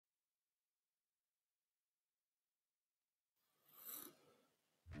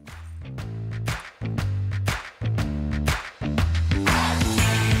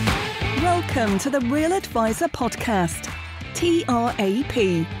Welcome to the Real Advisor Podcast,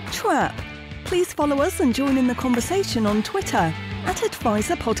 TRAP, TRAP. Please follow us and join in the conversation on Twitter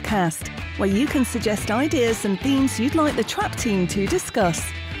 @Advisor Podcast, where you can suggest ideas and themes you'd like the TRAP team to discuss.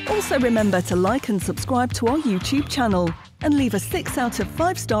 Also remember to like and subscribe to our YouTube channel and leave a 6 out of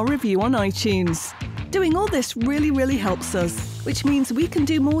 5-star review on iTunes. Doing all this really helps us, which means we can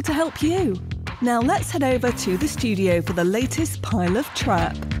do more to help you. Now let's head over to the studio for the latest pile of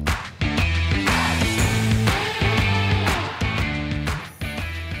TRAP.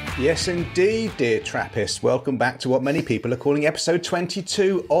 Yes, indeed, dear Trappists. Welcome back to what many people are calling episode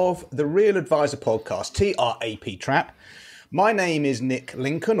 22 of the Real Advisor Podcast, TRAP Trap. My name is Nick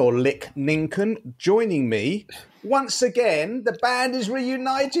Lincoln, or Lick Nincoln. Joining me, once again, the band is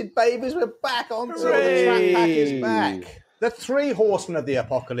reunited, babies. We're back on tour. The Trap Pack is back. The three horsemen of the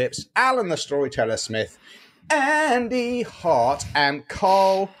apocalypse, Alan the Storyteller Smith, Andy Hart, and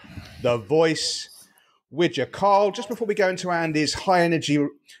Carl the Voice Widger. Carl, just before we go into Andy's high-energy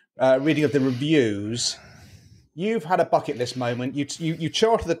reading of the reviews, you've had a bucket list moment. You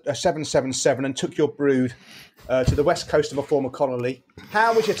chartered a 777 and took your brood to the west coast of a former colony.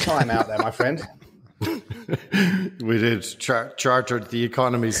 How was your time out there, my friend? We did chartered the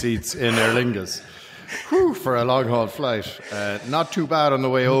economy seats in Aer Lingus for a long-haul flight. Not too bad on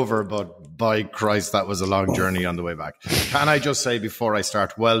the way over, but by Christ, that was a long journey on the way back. Can I just say before I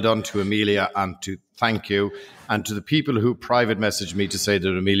start, well done to Amelia, and to thank you, and to the people who private messaged me to say that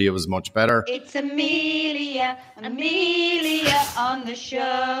Amelia was much better. It's Amelia on the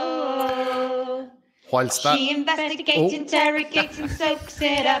show. Whilst that, she investigates, interrogates, and soaks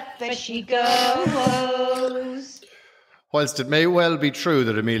it up as she goes. Whilst it may well be true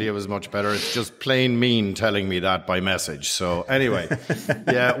that Amelia was much better, it's just plain mean telling me that by message. So anyway,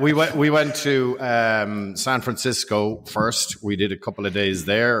 yeah, we went to San Francisco first. We did a couple of days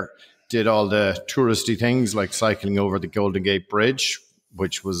there, did all the touristy things like cycling over the Golden Gate Bridge,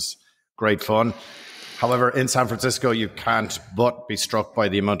 which was great fun. However, in San Francisco, you can't but be struck by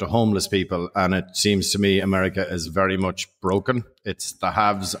the amount of homeless people. And it seems to me America is very much broken. It's the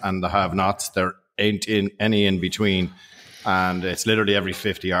haves and the have-nots. There ain't any in between. And it's literally every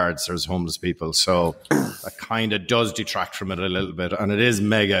 50 yards there's homeless people. So that kind of does detract from it a little bit. And it is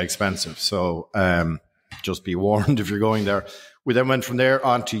mega expensive. So just be warned if you're going there. We then went from there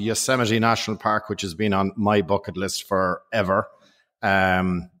on to Yosemite National Park, which has been on my bucket list forever.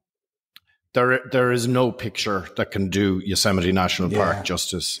 There is no picture that can do Yosemite National Park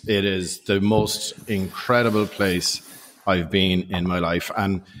justice. It is the most incredible place I've been in my life.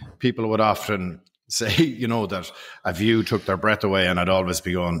 And people would often say, you know, that a view took their breath away, and I'd always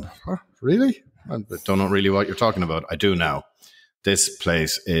be going, oh, really? I don't know really what you're talking about. I do now. This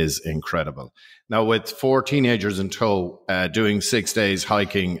place is incredible. Now, with 4 teenagers in tow, doing 6 days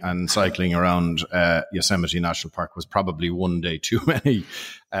hiking and cycling around Yosemite National Park was probably one day too many.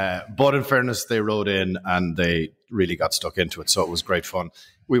 But in fairness, they rode in and they really got stuck into it. So it was great fun.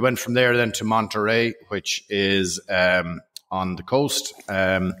 We went from there then to Monterey, which is on the coast.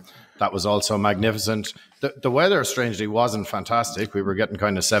 That was also magnificent. The weather, strangely, wasn't fantastic. We were getting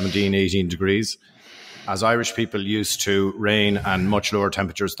kind of 17, 18 degrees. As Irish people used to rain and much lower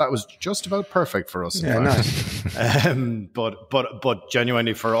temperatures, that was just about perfect for us. Yeah, nice. But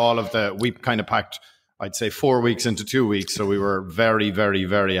genuinely, for all of we kind of packed, I'd say 4 weeks into 2 weeks. So we were very, very,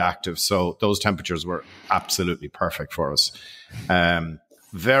 very active. So those temperatures were absolutely perfect for us.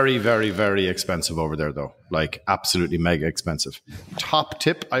 Very, very, very expensive over there, though. Like, absolutely mega expensive. Top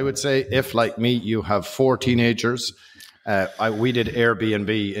tip, I would say, if, like me, you have 4 teenagers, we did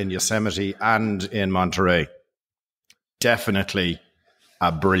Airbnb in Yosemite and in Monterey. Definitely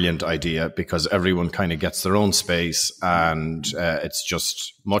a brilliant idea, because everyone kind of gets their own space, and it's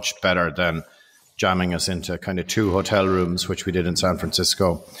just much better than jamming us into kind of 2 hotel rooms, which we did in San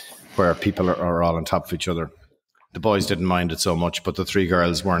Francisco, where people are all on top of each other. The boys didn't mind it so much, but the 3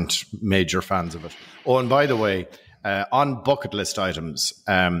 girls weren't major fans of it. Oh, and by the way, on bucket list items,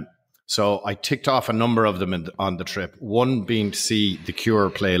 so I ticked off a number of them on the trip. One being to see The Cure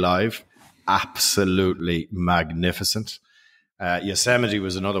play live. Absolutely magnificent. Yosemite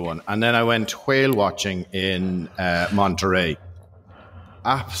was another one. And then I went whale watching in Monterey.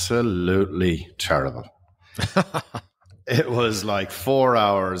 Absolutely terrible. It was like 4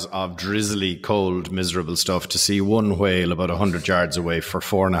 hours of drizzly, cold, miserable stuff to see one whale about 100 yards away for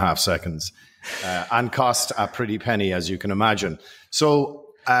 4.5 seconds, and cost a pretty penny, as you can imagine. So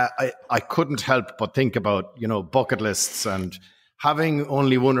I couldn't help but think about, you know, bucket lists, and having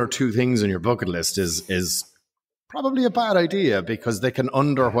only 1 or 2 things on your bucket list is probably a bad idea, because they can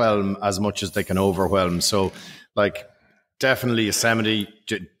underwhelm as much as they can overwhelm. So, like, definitely Yosemite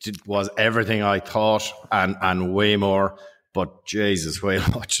was everything I thought and way more. But Jesus, whale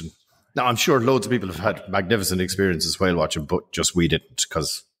watching. Now, I'm sure loads of people have had magnificent experiences whale watching, but just we didn't,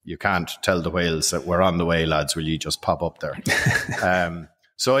 because you can't tell the whales that we're on the way, lads. Will you just pop up there?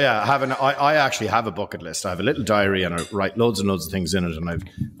 So yeah, I actually have a bucket list. I have a little diary and I write loads and loads of things in it. And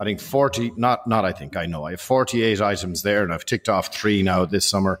I think 40, I have 48 items there, and I've ticked off 3 now this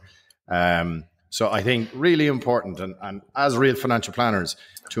summer. So I think really important, and as real financial planners,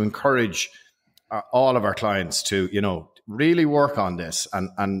 to encourage all of our clients to, really work on this.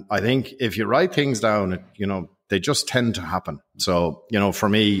 And I think if you write things down, they just tend to happen. So, for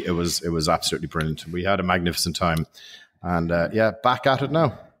me, it was absolutely brilliant. We had a magnificent time. And back at it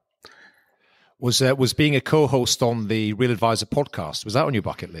now. Was being a co-host on the Real Advisor podcast, was that on your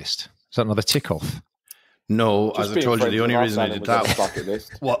bucket list? Is that another tick-off? No, as I told you, the only reason I did that bucket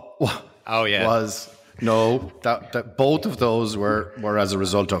list. Oh yeah, was no, that both of those were as a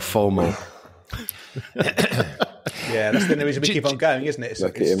result of FOMO. Yeah, that's the only reason we keep on going, isn't it? It's the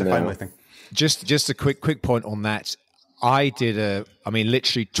FOMO thing. Just a quick point on that. I did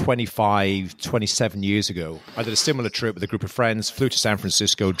literally 27 years ago, I did a similar trip with a group of friends, flew to San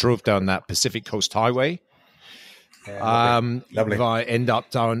Francisco, drove down that Pacific Coast Highway. Lovely. I end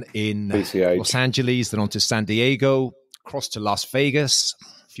up down in PCH. Los Angeles, then on to San Diego, crossed to Las Vegas,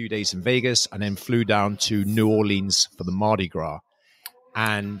 a few days in Vegas, and then flew down to New Orleans for the Mardi Gras.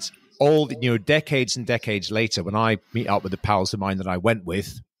 And all decades and decades later, when I meet up with the pals of mine that I went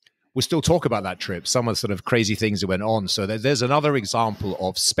with, we'll still talk about that trip, some of the sort of crazy things that went on. So there's another example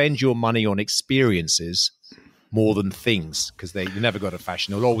of spend your money on experiences more than things, because you never go out of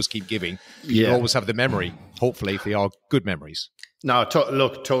fashion. They'll always keep giving. You'll always have the memory, hopefully, if they are good memories. No,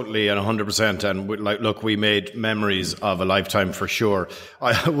 totally and 100%. And we made memories of a lifetime for sure.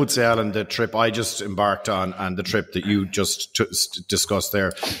 I would say, Alan, the trip I just embarked on and the trip that you just discussed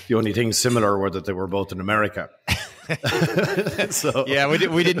there, the only things similar were that they were both in America. So yeah,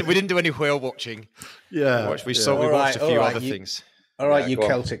 we didn't do any whale watching. Yeah, we watched a few other things. All right, you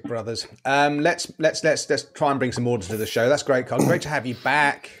Celtic brothers. Let's try and bring some order to the show. That's great, Colin. Great to have you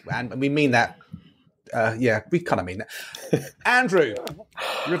back, and we mean that. We kind of mean that. Andrew,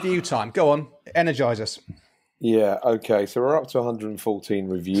 review time. Go on, energize us. Yeah. Okay. So we're up to 114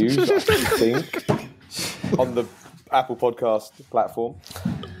 reviews, I think, on the Apple Podcast platform.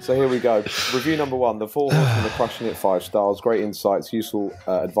 So here we go. Review number 1. The 4 Horsemen are crushing it. 5 stars. Great insights, useful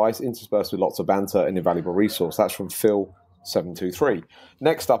advice, interspersed with lots of banter, and invaluable resource. That's from Phil723.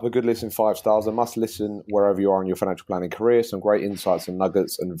 Next up, a good listen, 5 stars. A must listen wherever you are in your financial planning career. Some great insights and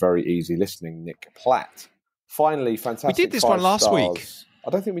nuggets and very easy listening. Nick Platt. Finally, fantastic. We did this one last week. I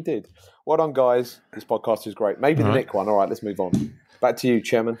don't think we did. Well done, guys. This podcast is great. Maybe the Nick one. All right, let's move on. Back to you,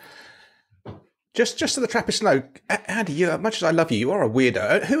 Chairman. Just so the Trappist know, Andy, you, much as I love you, you are a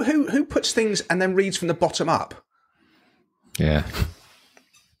weirdo. Who puts things and then reads from the bottom up? Yeah.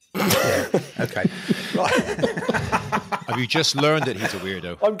 Yeah. Okay. Right. Have you just learned that he's a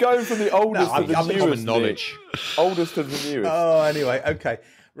weirdo? I'm going from the oldest to the newest. Common knowledge. Oldest to the newest. Oh, anyway, okay.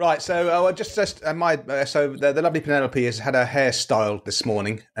 Right, so the lovely Penelope has had her hair styled this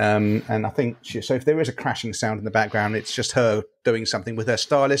morning, and I think so. If there is a crashing sound in the background, it's just her doing something with her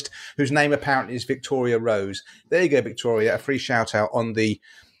stylist, whose name apparently is Victoria Rose. There you go, Victoria. A free shout out on the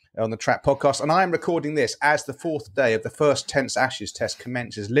Trap podcast, and I am recording this as the 4th day of the first Tense Ashes test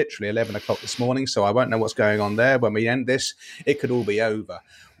commences, literally 11 o'clock this morning. So I won't know what's going on there when we end this. It could all be over.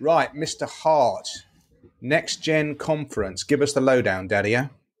 Right, Mr. Hart, Next Gen Conference. Give us the lowdown, Daddy.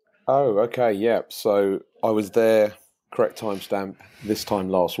 Oh, okay, yeah. So I was there, correct timestamp, this time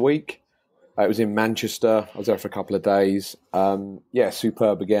last week. It was in Manchester. I was there for a couple of days.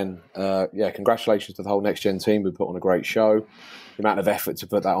 Superb again. Congratulations to the whole Next Gen team. We put on a great show. The amount of effort to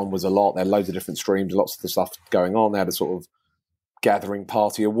put that on was a lot. There are loads of different streams, lots of the stuff going on. They had a sort of gathering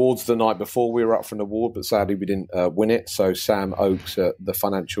party awards the night before. We were up for an award, but sadly we didn't win it. So Sam Oakes at the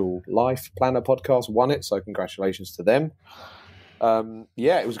Financial Life Planner podcast won it. So congratulations to them.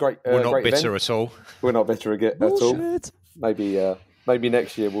 It was great. We're not great bitter event. at all. We're not bitter at all. Maybe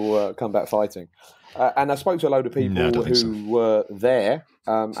next year we'll come back fighting. And I spoke to a load of people were there,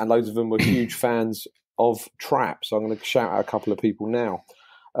 and loads of them were huge fans of Trap. So I'm going to shout out a couple of people now.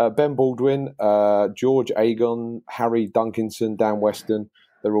 Ben Baldwin, George Agon, Harry Dunkinson, Dan Weston.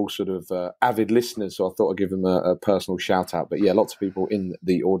 They're all sort of avid listeners, so I thought I'd give them a personal shout out. But yeah, lots of people in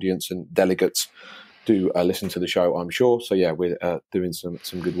the audience and delegates do listen to the show, I'm sure. So yeah, we're doing some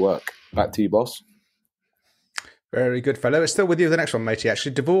good work. Back to you, boss. Very good, fellow. It's still with you, the next one, matey,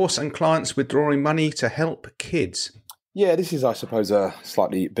 actually. Divorce and clients withdrawing money to help kids. Yeah, this is, I suppose, a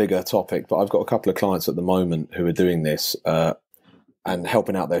slightly bigger topic, but I've got a couple of clients at the moment who are doing this and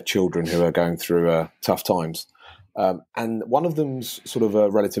helping out their children who are going through tough times. And one of them's sort of a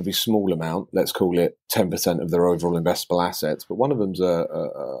relatively small amount, let's call it 10% of their overall investable assets, but one of them's a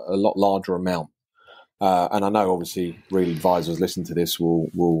lot larger amount. And I know, obviously, real advisors listening to this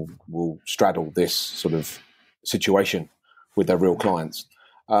will straddle this sort of situation with their real clients.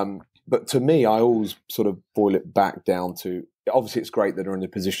 But to me, I always sort of boil it back down to, obviously, it's great that they're in a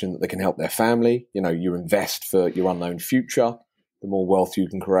position that they can help their family. You know, you invest for your unknown future. The more wealth you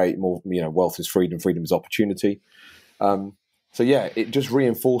can create, more, wealth is freedom, freedom is opportunity. So yeah, it just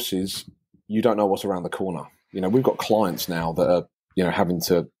reinforces you don't know what's around the corner. We've got clients now that are, having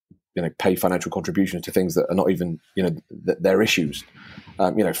to, pay financial contributions to things that are not even, their issues.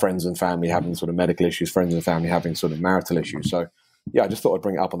 Friends and family having sort of medical issues, friends and family having sort of marital issues. So yeah, I just thought I'd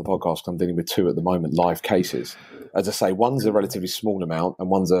bring it up on the podcast because I'm dealing with two at the moment, live cases. As I say, one's a relatively small amount and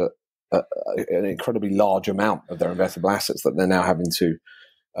one's an incredibly large amount of their investable assets that they're now having to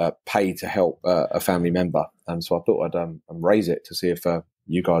pay to help a family member. And so I thought I'd raise it to see if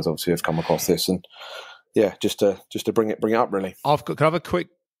you guys obviously have come across this. And yeah, just to bring it up really. Can I have a quick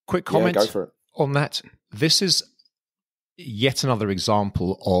comment go for it. on that? This is yet another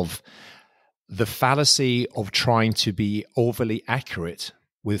example of the fallacy of trying to be overly accurate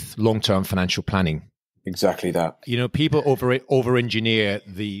with long-term financial planning. Exactly that. People over-engineer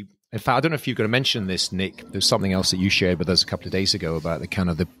the... In fact, I don't know if you're going to mention this, Nick. There's something else that you shared with us a couple of days ago about the kind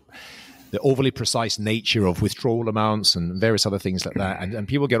of the overly precise nature of withdrawal amounts and various other things like that. And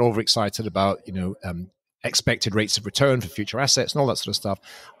people get overexcited about, expected rates of return for future assets and all that sort of stuff.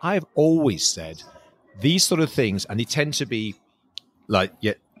 I've always said these sort of things, and they tend to be like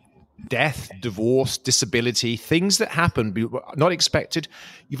death, divorce, disability, things that happen, not expected.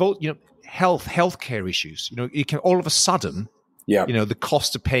 Healthcare issues. You can all of a sudden... Yeah. The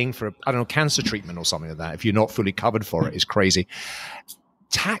cost of paying for, cancer treatment or something like that, if you're not fully covered for it, is crazy.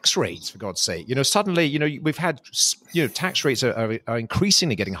 Tax rates, for God's sake. Suddenly, we've had, tax rates are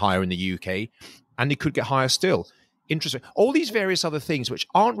increasingly getting higher in the UK, and they could get higher still. Interest rate, all these various other things which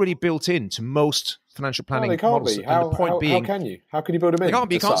aren't really built into most financial planning models. Be. How can you? How can you build them in? They can't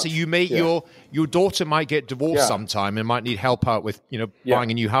be. You can't say your daughter might get divorced sometime and might need help out with,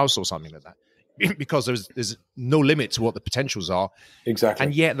 buying a new house or something like that. Because there's no limit to what the potentials are. Exactly.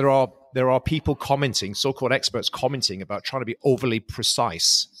 And yet there are people commenting, so-called experts commenting about trying to be overly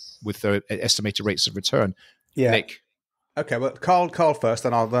precise with their estimated rates of return. Yeah. Nick. Okay, well, Carl first,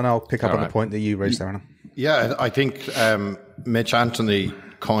 then I'll pick up on the point that you raised there, Anna. Yeah, I think Mitch Anthony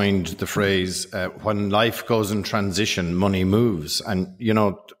coined the phrase, when life goes in transition, money moves. And,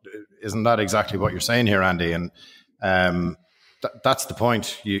 isn't that exactly what you're saying here, Andy? And that's the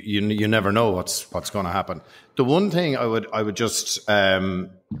point. You never know what's going to happen. The one thing I would just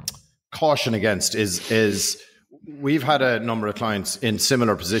caution against is we've had a number of clients in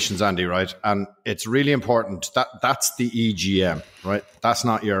similar positions, Andy, right? And it's really important that's the EGM, right? That's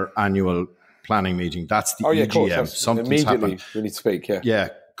not your annual planning meeting. That's the EGM. Of course. Something's immediately happened. We need to speak. Yeah.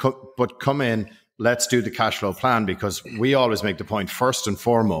 But come in. Let's do the cash flow plan, because we always make the point, first and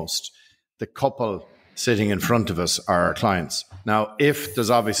foremost, the couple sitting in front of us are our clients. Now, if there's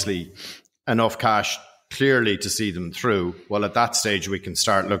obviously enough cash clearly to see them through, well, at that stage, we can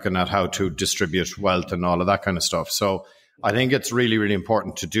start looking at how to distribute wealth and all of that kind of stuff. So I think it's really, really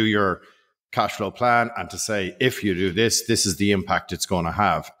important to do your cash flow plan and to say, if you do this, this is the impact it's going to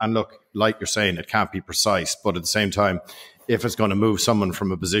have. And look, like you're saying, it can't be precise, but at the same time, if it's going to move someone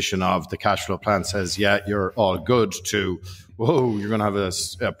from a position of the cash flow plan says, yeah, you're all good, to, whoa, you're going to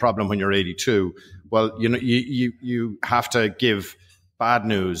have a problem when you're 82. Well, you have to give bad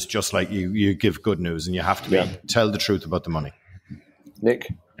news just like you give good news, and you have to tell the truth about the money. Nick?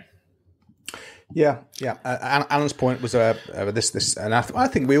 Yeah. Alan's point was this, and I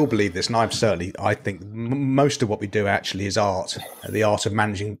think we all believe this, and I think most of what we do actually is art, the art of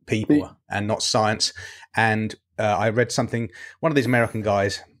managing people and not science. And I read something, one of these American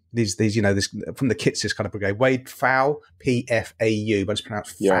guys, these this from the Kitsis kind of brigade, Wade Pfau, Pfau, but it's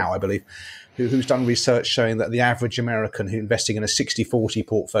pronounced Pfau, I believe, who's done research showing that the average American who's investing in a 60-40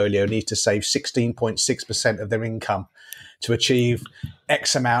 portfolio needs to save 16.6% of their income to achieve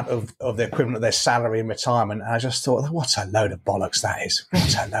X amount of the equivalent of their salary in retirement. And I just thought, what a load of bollocks that is.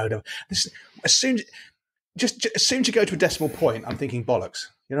 What a load of this. As soon as you go to a decimal point, I'm thinking bollocks.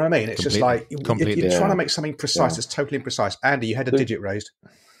 You know what I mean? It's just like you're trying to make something precise that's totally imprecise. Andy, you had a digit raised.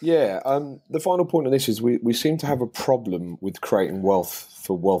 Yeah. The final point on this is we seem to have a problem with creating wealth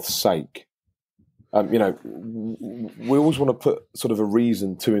for wealth's sake. We always want to put sort of a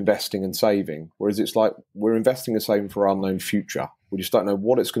reason to investing and saving, whereas it's like we're investing and saving for our unknown future. We just don't know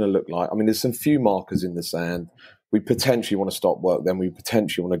what it's going to look like. I mean, there's some few markers in the sand. We potentially want to stop work, then we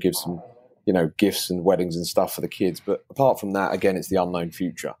potentially want to give some, gifts and weddings and stuff for the kids. But apart from that, again, it's the unknown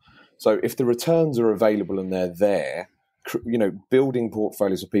future. So if the returns are available and they're there, building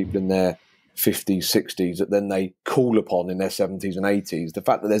portfolios of people in their 50s, 60s that then they call upon in their 70s and 80s, the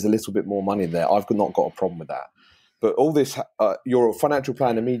fact that there's a little bit more money there, I've not got a problem with that. But all this, your financial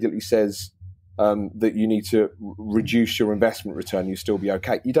plan immediately says that you need to reduce your investment return, you still be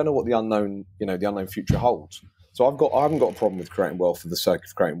okay. You don't know what the unknown future holds. So I haven't got a problem with creating wealth for the sake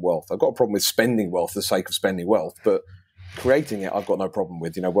of creating wealth. I've got a problem with spending wealth for the sake of spending wealth, but creating it, I've got no problem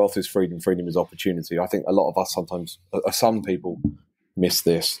with. Wealth is freedom, freedom is opportunity. I think a lot of us sometimes, some people miss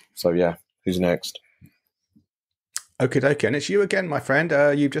this. So yeah, who's next? Okay, and it's you again, my friend.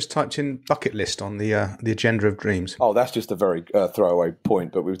 You've just typed in bucket list on the agenda of dreams. Oh, that's just a very throwaway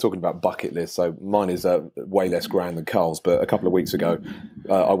point, but we were talking about bucket list, so mine is way less grand than Carl's. But a couple of weeks ago,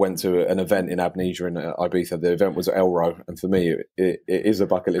 I went to an event in Amnesia in Ibiza. The event was at Elro, and for me, it is a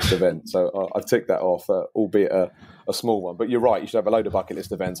bucket list event. So I've ticked that off, albeit a small one. But you're right, you should have a load of bucket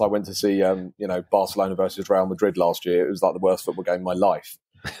list events. I went to see Barcelona versus Real Madrid last year. It was like the worst football game of my life.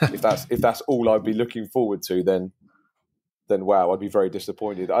 If that's all I'd be looking forward to, then wow, I'd be very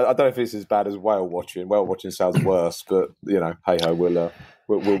disappointed. I don't know if it's as bad as whale watching. Whale watching sounds worse, but hey ho,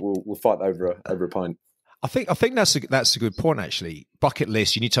 we'll fight over a pint. I think that's a good point actually. Bucket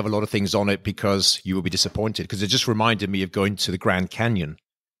list, you need to have a lot of things on it because you will be disappointed. Because it just reminded me of going to the Grand Canyon,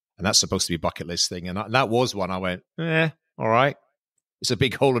 and that's supposed to be a bucket list thing, and that was one. I went, all right, it's a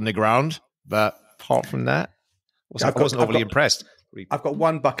big hole in the ground, but apart from that, I wasn't overly impressed. I've got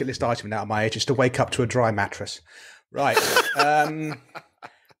one bucket list item now at my age: is to wake up to a dry mattress. Right.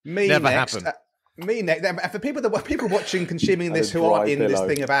 Me never next. happened. Me next. For people watching, consuming this who aren't in this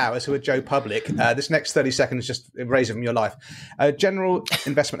thing of ours, who are Joe Public, this next 30 seconds just erase it from your life. General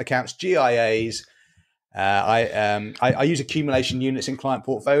investment accounts, GIAs. I use accumulation units in client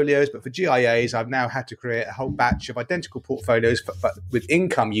portfolios, but for GIAs, I've now had to create a whole batch of identical portfolios, but with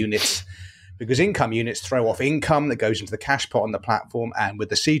income units. Because income units throw off income that goes into the cash pot on the platform, and with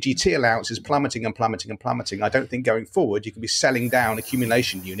the CGT allowances plummeting, I don't think going forward you can be selling down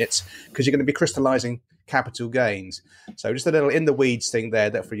accumulation units because you're going to be crystallizing capital gains. So just a little in the weeds thing there,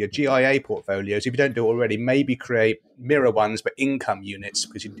 that for your GIA portfolios, if you don't do it already, maybe create mirror ones but income units,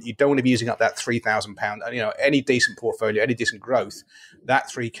 because you don't want to be using up that £3,000. Any decent portfolio, any decent growth, that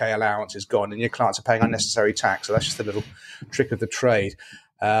 3K allowance is gone, and your clients are paying unnecessary tax. So that's just a little trick of the trade.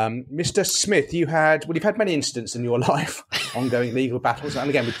 Mr. Smith, you've had many incidents in your life, ongoing legal battles, and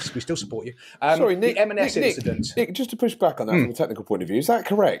again, we still support you. Sorry, Nick, the M&S incident. Nick, just to push back on that from a technical point of view, is that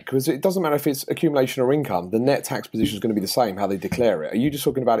correct? Because it doesn't matter if it's accumulation or income, the net tax position is going to be the same, how they declare it. Are you just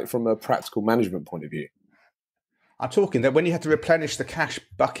talking about it from a practical management point of view? I'm talking that when you have to replenish the cash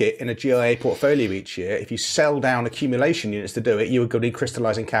bucket in a GIA portfolio each year, if you sell down accumulation units to do it, you are going to be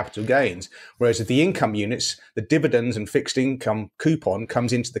crystallizing capital gains. Whereas with the income units, the dividends and fixed income coupon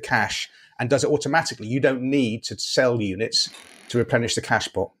comes into the cash and does it automatically. You don't need to sell units to replenish the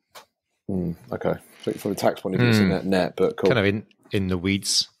cash pot. Okay. So from a tax point of view, it's a net, but cool. Kind of in the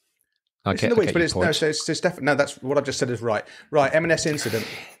weeds. It's in the weeds, but it's definitely no. That's what I've just said is right. Right, M&S incident.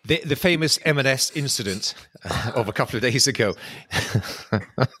 The famous M&S incident of a couple of days ago.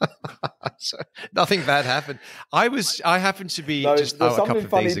 So, nothing bad happened. I happened to be just out a couple of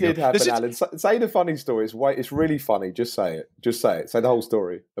days ago. Something funny did happen, Alan. Say the funny story. It's really funny. Just say it. Say the whole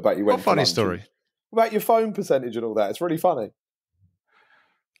story about you went. What funny story? About your phone percentage and all that. It's really funny.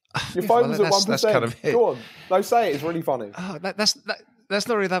 Your phone was at 1%. That's kind of it. Go on. No, say it. It's really funny. Oh, that's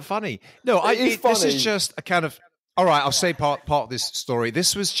not really that funny. No, funny. This is just a kind of... All right, I'll say part of this story.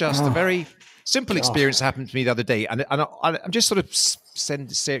 This was just a very simple experience that happened to me the other day. And I'm just sort of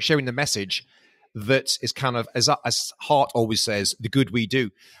sharing the message that is kind of, as Hart always says, the good we do.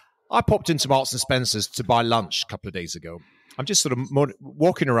 I popped into Marks and Spencer's to buy lunch a couple of days ago. I'm just sort of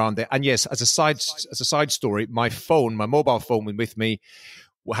walking around there. And yes, as a side story, my mobile phone with me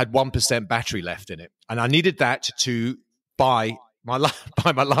had 1% battery left in it. And I needed that to buy my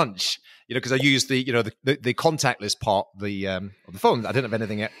lunch, because I used the contactless part of the phone. I didn't have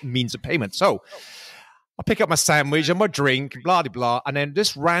anything means of payment. So I pick up my sandwich and my drink, blah, blah, blah. And then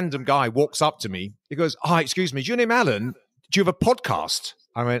this random guy walks up to me. He goes, "Hi, excuse me, is your name Alan? Do you have a podcast?"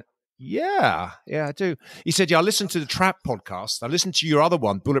 I went, yeah, I do. He said, "Yeah, I listened to the Trap podcast. I listened to your other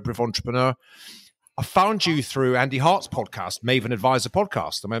one, Bulletproof Entrepreneur. I found you through Andy Hart's podcast, Maven Advisor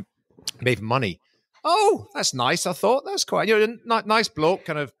podcast." I went, "Maven Money." Oh, that's nice. I thought that's quite, nice bloke,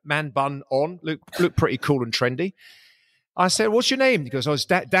 kind of man bun on, look pretty cool and trendy. I said, "What's your name?" He goes, "Oh, it's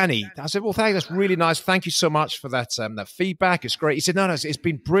Danny." I said, "Well, thank you. That's really nice. Thank you so much for that feedback. It's great." He said, "No, it's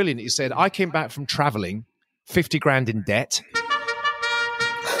been brilliant." He said, "I came back from traveling, 50 grand in debt."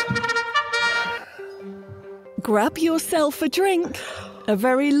 Grab yourself a drink, a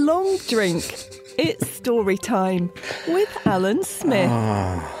very long drink. It's story time with Alan Smith.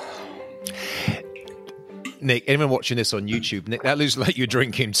 Nick, anyone watching this on YouTube, Nick, that looks like you're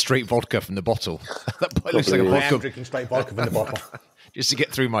drinking straight vodka from the bottle. That looks like a vodka. I am drinking straight vodka from the bottle. Just to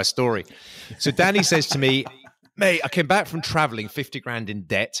get through my story. So Danny says to me, "Mate, I came back from traveling, 50 grand in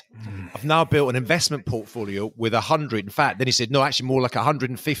debt. I've now built an investment portfolio with 100. In fact," then he said, "No, actually more like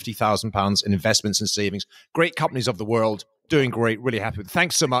 £150,000 in investments and savings. Great companies of the world, doing great, really happy with it.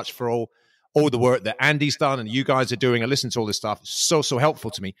 Thanks so much for all the work that Andy's done and you guys are doing. I listened to all this stuff. It's so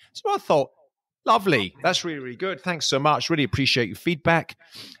helpful to me." So I thought, lovely. That's really, really good. Thanks so much. Really appreciate your feedback.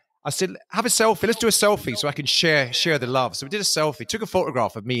 I said, "Have a selfie. Let's do a selfie so I can share the love." So we did a selfie, took a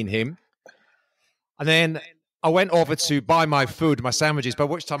photograph of me and him. And then I went over to buy my food, my sandwiches, by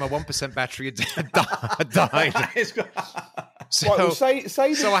which time my 1% battery had died. So, Right, well, say the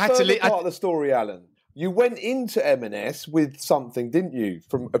so I had to part of the story, Alan. You went into M&S with something, didn't you,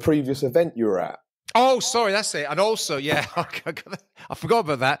 from a previous event you were at? Oh, sorry, that's it. And also, yeah, I forgot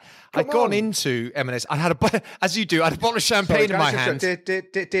about that. I'd gone into M&S. I had as you do, I had a bottle of champagne in my hand.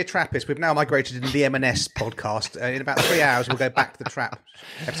 Dear Trappist, we've now migrated into the M&S podcast. In about 3 hours, we'll go back to the Trap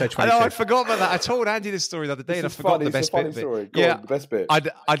episode 22. I know, I forgot about that. I told Andy this story the other day, and I forgot the best bit of it. Yeah, the best bit.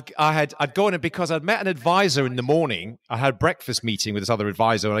 I'd gone in because I'd met an advisor in the morning. I had a breakfast meeting with this other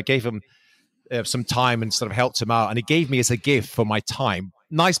advisor, and I gave him some time and sort of helped him out. And he gave me as a gift for my time,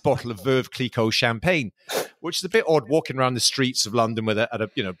 nice bottle of Veuve Clicquot champagne, which is a bit odd walking around the streets of London with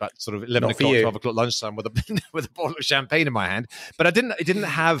about sort of 11 o'clock, 12 o'clock lunchtime with a bottle of champagne in my hand. But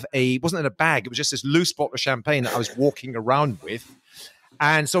it wasn't in a bag. It was just this loose bottle of champagne that I was walking around with.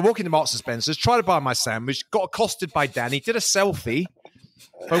 And so walking to Marks and Spencer's, tried to buy my sandwich, got accosted by Danny, did a selfie,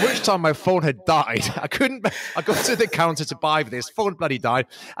 by which time my phone had died. I got to the counter to buy this. Phone bloody died.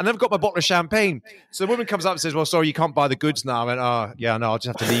 And then I've got my bottle of champagne. So the woman comes up and says, "Well, sorry, you can't buy the goods now." I went, "Oh, yeah, no, I'll just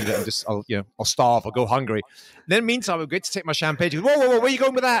have to leave it. I'll starve. I'll go hungry." Then meantime, I'm going to take my champagne. She goes, whoa, where are you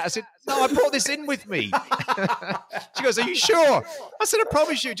going with that? I said, "No, I brought this in with me." She goes, "Are you sure?" I said, "I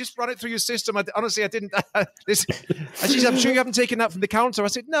promise you, just run it through your system." Honestly, I didn't. And she said, "I'm sure you haven't taken that from the counter." I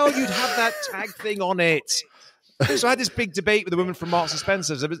said, "No, you'd have that tag thing on it." So I had this big debate with the woman from Marks and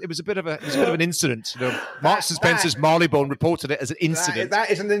Spencer's. It was a bit of an incident. Marks and Spencer's Marleybone reported it as an incident.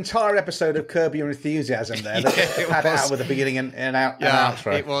 That is an entire episode of Curb Your Enthusiasm there. They've had it out with the beginning and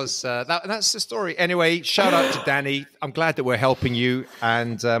outro. It was. That's the story. Anyway, shout out to Danny. I'm glad that we're helping you,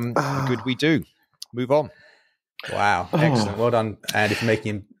 and good we do. Move on. Wow, excellent. Well done, Andy, for making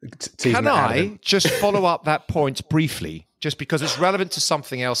him teasing. Can I just follow up that point briefly, just because it's relevant to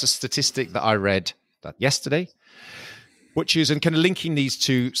something else, a statistic that I read yesterday, which is, and kind of linking these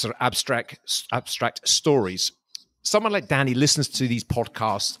two sort of abstract stories. Someone like Danny listens to these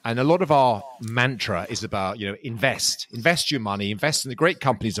podcasts, and a lot of our mantra is about, invest your money, invest in the great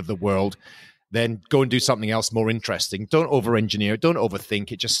companies of the world, then go and do something else more interesting. Don't over-engineer, don't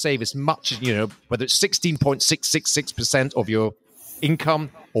overthink it. Just save as much as, whether it's 16.666% of your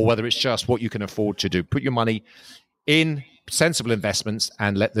income or whether it's just what you can afford to do. Put your money in sensible investments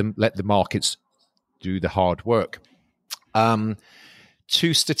and let the markets do the hard work.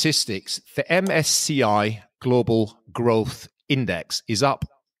 Two statistics. The MSCI Global Growth Index is up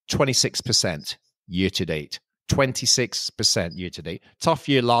 26% year to date. 26% year to date. Tough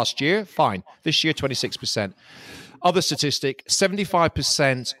year last year, fine. This year, 26%. Other statistic,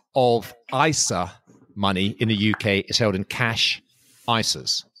 75% of ISA money in the UK is held in cash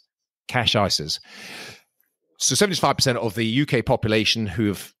ISAs. Cash ISAs. So 75% of the UK population who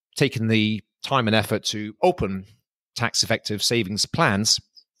have taken the time and effort to open tax-effective savings plans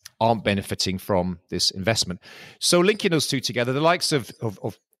aren't benefiting from this investment. So linking those two together, the likes of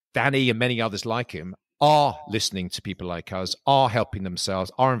Danny and many others like him are listening to people like us, are helping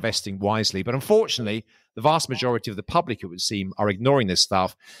themselves, are investing wisely. But unfortunately, the vast majority of the public, it would seem, are ignoring this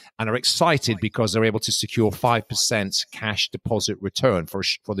stuff and are excited because they're able to secure 5% cash deposit return for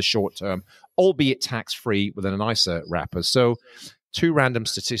the short term, albeit tax-free within an ISA wrapper. So two random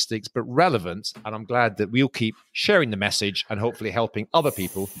statistics, but relevant. And I'm glad that we'll keep sharing the message and hopefully helping other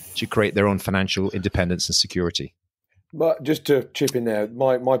people to create their own financial independence and security. But just to chip in there,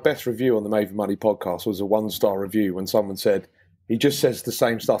 my best review on the Made for Money podcast was a 1-star review when someone said, "He just says the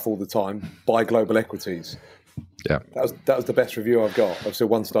same stuff all the time, buy global equities." Yeah, that was the best review I've got. It's a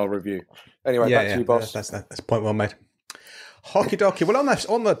 1-star review. Anyway, back to you, boss. That's a point well made. Hockey docky. Well, on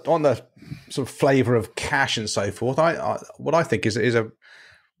the sort of flavour of cash and so forth, what I think is a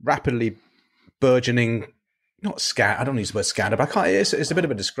rapidly burgeoning, not scat. I don't use the word scandal, but it's a bit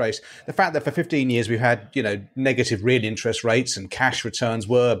of a disgrace. The fact that for 15 years we've had negative real interest rates and cash returns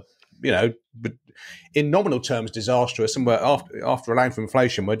were in nominal terms disastrous, and were after allowing for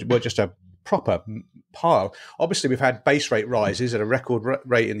inflation were just a proper pile. Obviously, we've had base rate rises at a record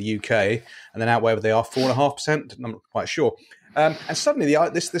rate in the UK, and then out wherever they are, 4.5%. I'm not quite sure. And suddenly,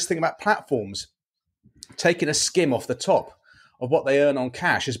 this thing about platforms taking a skim off the top of what they earn on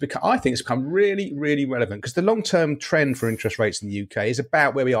cash has become, I think, it's become really, really relevant, because the long-term trend for interest rates in the UK is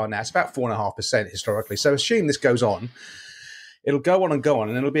about where we are now. It's about 4.5% historically. So assume this goes on, it'll go on,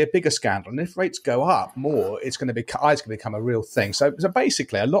 and it'll be a bigger scandal. And if rates go up more, it's going to become a real thing. So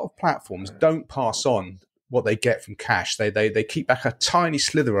basically, a lot of platforms don't pass on what they get from cash. They keep back a tiny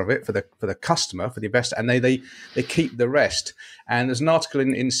slither of it for the customer, for the investor, and they keep the rest. And there's an article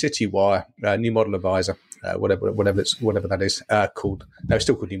in Citywire, New Model Advisor, whatever that is called. No, it's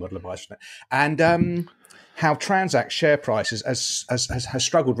still called New Model Advisor, and how Transact share prices has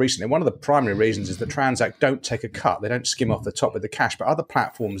struggled recently. One of the primary reasons is that Transact don't take a cut. They don't skim off the top with the cash, but other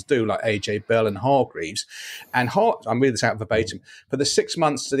platforms do, like AJ Bell and Hargreaves. And I'm reading this out verbatim. For the 6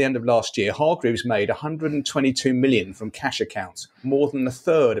 months to the end of last year, Hargreaves made 122 million from cash accounts, more than a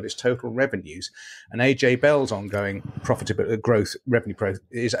third of its total revenues. And AJ Bell's ongoing revenue growth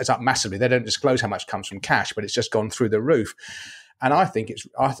is up massively. They don't disclose how much comes from cash, but it's just gone through the roof. And I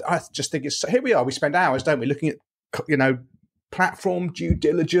just think it's, here we are, we spend hours, don't we, looking at, platform due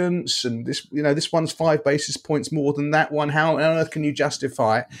diligence, and this one's 5 basis points more than that one. How on earth can you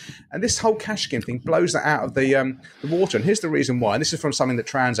justify it? And this whole cash scheme thing blows that out of the water. And here's the reason why. And this is from something that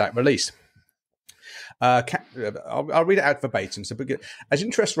Transact released. I'll read it out verbatim. So, as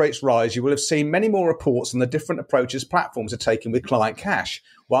interest rates rise, you will have seen many more reports on the different approaches platforms are taking with client cash.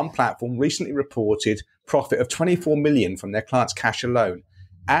 One platform recently reported profit of 24 million from their clients' cash alone.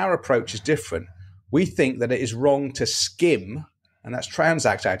 Our approach is different. We think that it is wrong to skim, and that's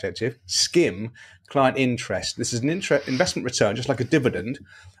Transact adjective, skim client interest. This is an investment return, just like a dividend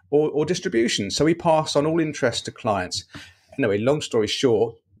or distribution. So we pass on all interest to clients. Anyway, long story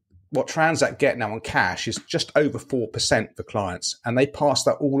short, what Transact get now on cash is just over 4% for clients, and they pass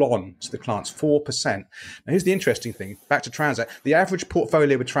that all on to the clients, 4%. Now, here's the interesting thing. Back to Transact. The average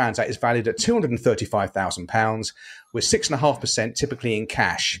portfolio with Transact is valued at £235,000, with 6.5% typically in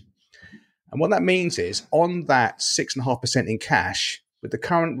cash. And what that means is, on that 6.5% in cash, with the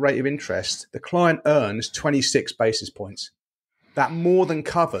current rate of interest, the client earns 26 basis points. That more than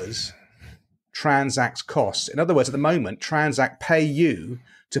covers Transact's costs. In other words, at the moment, Transact pay you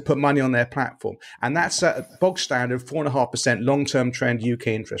to put money on their platform. And that's a bog standard 4.5% long-term trend UK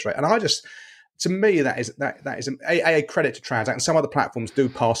interest rate. And to me, that is a credit to Transact. And some other platforms do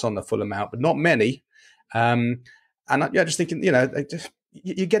pass on the full amount, but not many. And just thinking,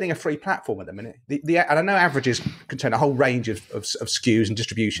 you're getting a free platform at the minute. And I know averages contain a whole range of skews and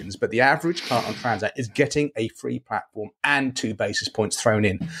distributions, but the average client on Transact is getting a free platform and 2 basis points thrown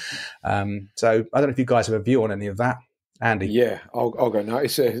in. So I don't know if you guys have a view on any of that. Andy? Yeah, I'll go now.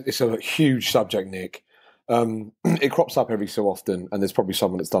 It's a huge subject, Nick. It crops up every so often, and there's probably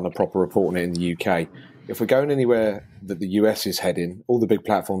someone that's done a proper report on it in the UK. If we're going anywhere that the US is heading, all the big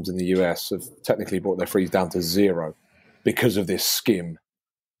platforms in the US have technically brought their fees down to 0 because of this skim.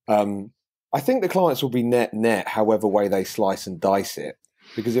 I think the clients will be net however way they slice and dice it,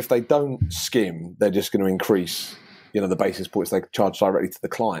 because if they don't skim, they're just going to increase the basis points they charge directly to the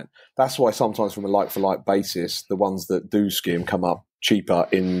client. That's why sometimes from a like-for-like basis, the ones that do skim come up cheaper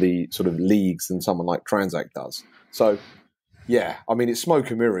in the sort of leagues than someone like Transact does. So, yeah, I mean, it's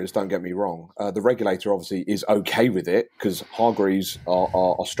smoke and mirrors, don't get me wrong. The regulator obviously is okay with it, because Hargreaves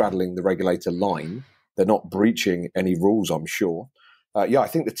are straddling the regulator line. They're not breaching any rules, I'm sure. I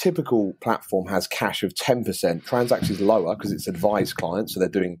think the typical platform has cash of 10%. Transact is lower because it's advised clients, so they're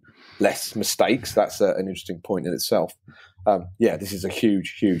doing less mistakes. That's an interesting point in itself. This is a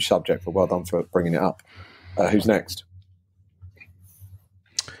huge, huge subject, but well done for bringing it up. Who's next?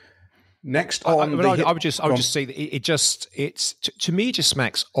 Next I would just say that it's to me, it just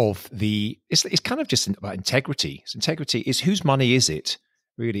smacks of it's kind of just about integrity. Integrity is, whose money is it?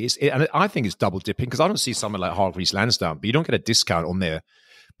 Really is, and I think it's double dipping, because I don't see someone like Hargreaves Lansdowne, but you don't get a discount on their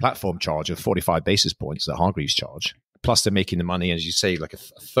platform charge of 45 basis points that Hargreaves charge. Plus, they're making the money, as you say, like a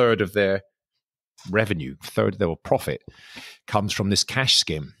third of their revenue, third of their profit comes from this cash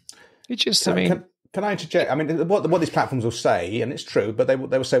skim. It just, Can I interject? I mean, what these platforms will say, and it's true, but they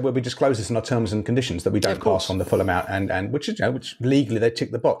will say, well, we disclose this in our terms and conditions that we don't pass on the full amount, and which is, which legally they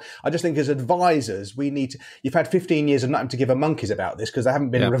tick the box. I just think as advisors, we need to. You've had 15 years of nothing to give a monkeys about this because they haven't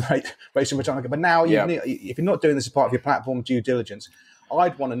been racing return. But now, if you're not doing this as part of your platform due diligence,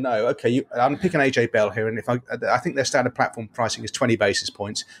 I'd want to know. Okay, I'm picking AJ Bell here, and if I think their standard platform pricing is 20 basis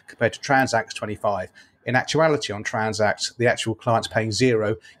points compared to Transact's 25. In actuality, on Transact, the actual client's paying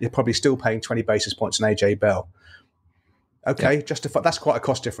 0. You're probably still paying 20 basis points on AJ Bell. Okay, that's quite a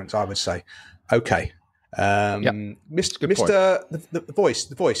cost difference, I would say. Okay. Mr.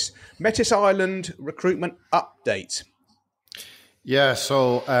 The voice. Metis Island recruitment update. Yeah,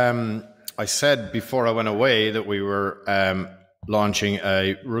 so I said before I went away that we were launching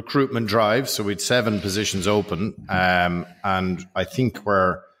a recruitment drive. So we'd 7 positions open. And I think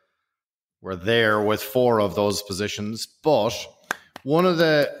we're there with 4 of those positions, but one of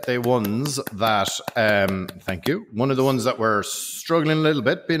the ones that, thank you, one of the ones that we're struggling a little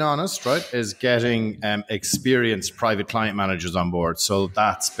bit, being honest, right, is getting experienced private client managers on board. So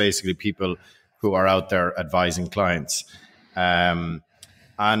that's basically people who are out there advising clients. And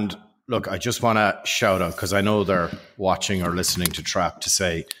look, I just want to shout out, because I know they're watching or listening to Trap, to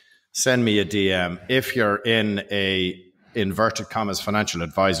say, send me a DM if you're in a inverted commas financial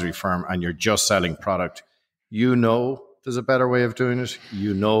advisory firm and you're just selling product. There's a better way of doing it.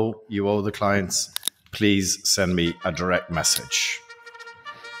 You owe the clients. Please send me a direct message.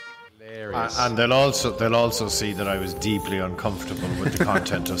 And they'll also see that I was deeply uncomfortable with the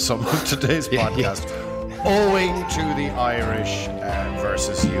content of some of today's podcast, owing to the Irish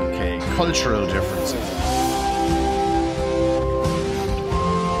versus UK cultural differences.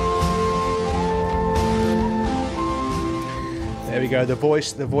 There we go. The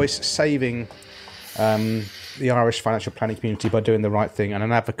voice saving the Irish financial planning community by doing the right thing, and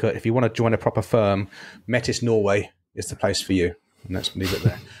an advocate. If you want to join a proper firm, Metis Norway is the place for you. And let's leave it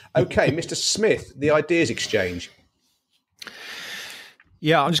there. Okay, Mr. Smith, the ideas exchange.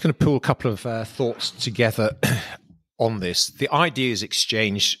 Yeah, I'm just going to pull a couple of thoughts together on this. The ideas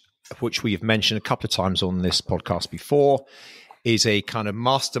exchange, which we have mentioned a couple of times on this podcast before, is a kind of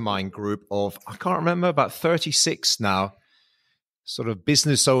mastermind group of, I can't remember, about 36 now, sort of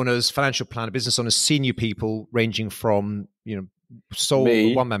business owners, financial planner, business owners, senior people ranging from,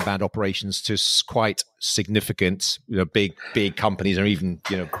 sole one-man band operations to quite significant, big companies, or even,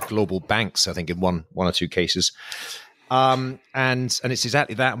 global banks, I think in one or two cases. And it's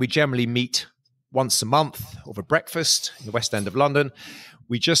exactly that. And we generally meet once a month over breakfast in the West End of London.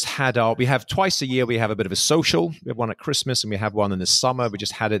 We just had we have twice a year, we have a bit of a social. We have one at Christmas and we have one in the summer. We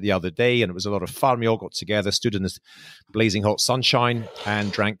just had it the other day and it was a lot of fun. We all got together, stood in the blazing hot sunshine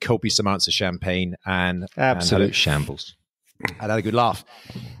and drank copious amounts of champagne and absolute shambles. And had a good laugh.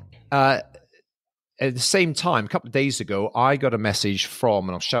 At the same time, a couple of days ago, I got a message from,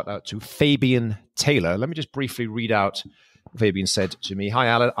 and I'll shout out to Fabian Taylor. Let me just briefly read out what Fabian said to me. Hi,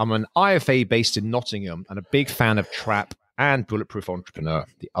 Alan. I'm an IFA based in Nottingham and a big fan of Trap and Bulletproof Entrepreneur,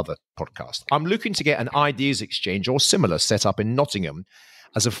 the other podcast. I'm looking to get an ideas exchange or similar set up in Nottingham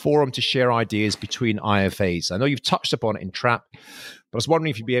as a forum to share ideas between IFAs. I know you've touched upon it in Trap, but I was wondering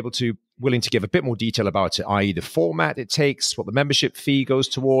if you'd be willing to give a bit more detail about it, i.e. the format it takes, what the membership fee goes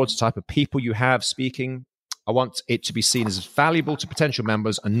towards, the type of people you have speaking. I want it to be seen as valuable to potential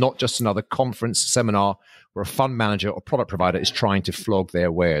members and not just another conference seminar where a fund manager or product provider is trying to flog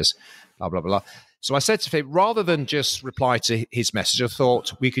their wares, blah, blah, blah. So I said to Fabian, rather than just reply to his message, I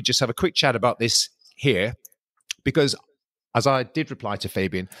thought we could just have a quick chat about this here, because as I did reply to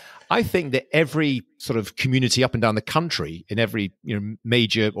Fabian, I think that every sort of community up and down the country, in every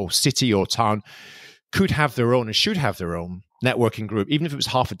major or city or town, could have their own and should have their own networking group, even if it was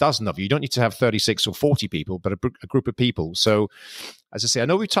half a dozen of you. You don't need to have 36 or 40 people, but a group of people. So, as I say, I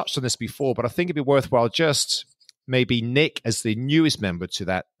know we touched on this before, but I think it'd be worthwhile just maybe Nick, as the newest member to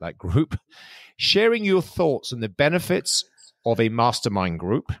that group, sharing your thoughts on the benefits of a mastermind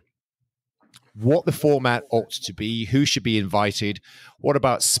group, what the format ought to be, who should be invited, what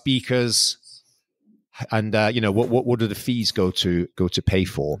about speakers, and what do the fees go to pay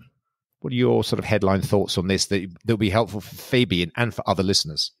for? What are your sort of headline thoughts on this that will be helpful for Fabian and for other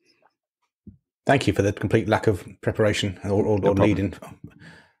listeners? Thank you for the complete lack of preparation or leading.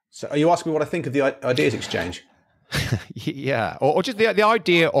 So, are you asking me what I think of the ideas exchange? Yeah, or just the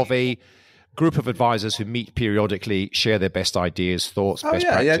idea of a group of advisors who meet periodically, share their best ideas, thoughts, best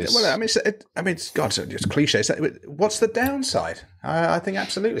practice. Yeah. Well, it's cliche. What's the downside? I think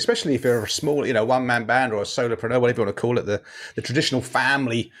absolutely, especially if you're a small, one-man band or a solopreneur, whatever you want to call it, the traditional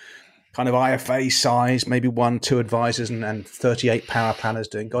family kind of IFA size, maybe 1-2 advisors and 38 power planners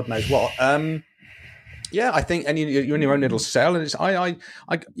doing God knows what. Yeah, I think, and you're in your own little cell, and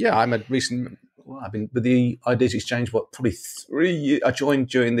I'm a recent. Well, I've been with the Ideas Exchange. Probably 3 years. I joined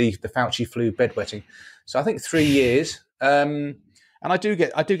during the Fauci flu bedwetting, so I think 3 years. And I do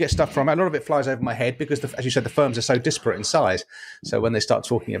get stuff from it. A lot of it flies over my head because, as you said, the firms are so disparate in size. So when they start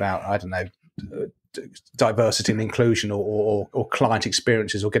talking about, I don't know, diversity and inclusion or client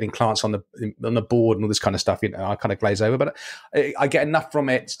experiences or getting clients on the board and all this kind of stuff, I kind of glaze over. But I get enough from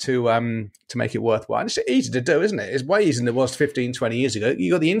it to make it worthwhile. And it's easy to do, isn't it? It's way easier than it was 15, 20 years ago.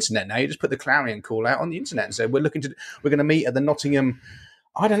 You got the internet now. You just put the clarion call out on the internet and say we're going to meet at the Nottingham.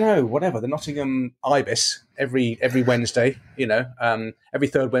 I don't know, whatever, the Nottingham Ibis every Wednesday, every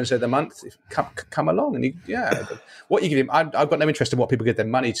third Wednesday of the month. Come along and what you give him. I've got no interest in what people give their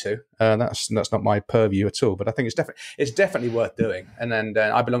money to. That's not my purview at all. But I think it's definitely worth doing. And then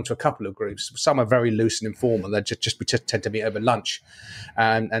I belong to a couple of groups. Some are very loose and informal. They we just tend to meet over lunch,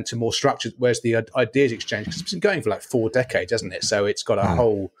 and to more structured. Whereas the Ideas Exchange, because it's been going for like 4 decades, hasn't it? So it's got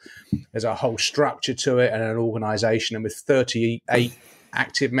there's a whole structure to it and an organisation, and with 38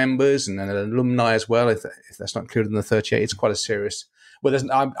 active members and an alumni as well. If that's not included in the 38, it's quite a serious. Well,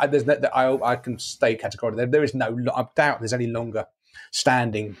 I can state categorically there is no. I doubt there's any longer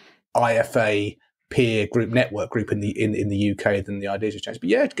standing IFA peer group network group in the UK than the Ideas Exchange. But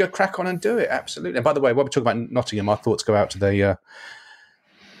yeah, go crack on and do it. Absolutely. And by the way, while we're talking about Nottingham, my thoughts go out to the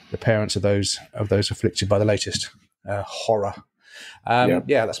parents of those afflicted by the latest horror.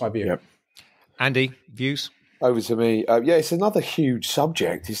 Yeah, that's my view. Yep. Andy, views? Over to me. It's another huge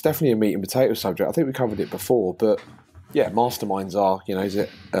subject. It's definitely a meat and potato subject. I think we covered it before, but yeah, masterminds are, is it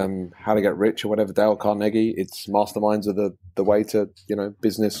How to Get Rich or whatever, Dale Carnegie? It's masterminds are the way to,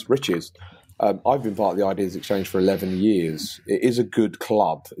 business riches. I've been part of the Ideas Exchange for 11 years. It is a good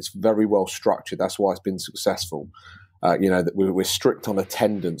club. It's very well structured. That's why it's been successful. That we're strict on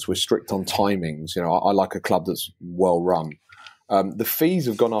attendance. We're strict on timings. I like a club that's well run. The fees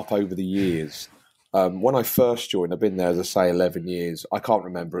have gone up over the years. When I first joined, I've been there, as I say, 11 years. I can't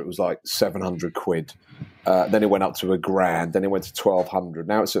remember. It was like 700 quid. Then it went up to $1,000. Then it went to 1,200.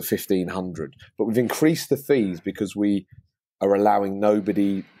 Now it's at 1,500. But we've increased the fees because we are allowing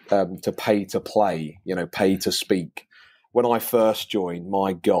nobody to pay to play, pay to speak. When I first joined,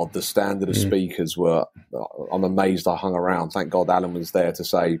 my God, the standard of speakers were, I'm amazed I hung around. Thank God Alan was there to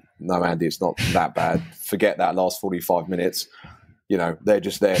say, no, Andy, it's not that bad. Forget that last 45 minutes. They're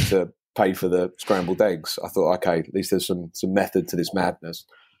just there to pay for the scrambled eggs. I thought, okay, at least there's some method to this madness.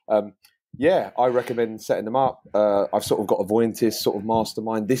 I recommend setting them up. I've sort of got a Voyantist sort of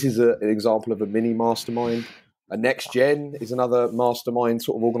mastermind. This is an example of a mini mastermind. A Next Gen is another mastermind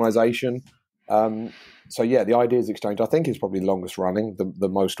sort of organisation. The Ideas Exchange, I think, is probably the longest running, the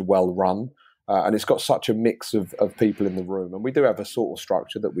most well run. And it's got such a mix of people in the room. And we do have a sort of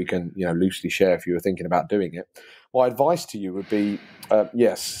structure that we can, loosely share if you were thinking about doing it. My advice to you would be,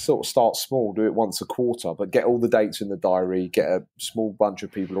 sort of start small, do it once a quarter, but get all the dates in the diary, get a small bunch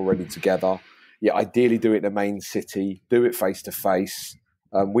of people already together. Yeah, ideally do it in a main city, do it face-to-face.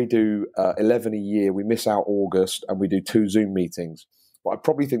 We do 11 a year. We miss out August, and we do 2 Zoom meetings. But I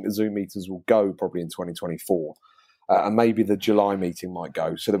probably think the Zoom meetings will go probably in 2024. And maybe the July meeting might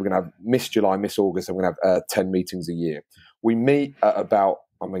go. So that we're going to have miss July, miss August, and we're going to have 10 meetings a year. We meet at about,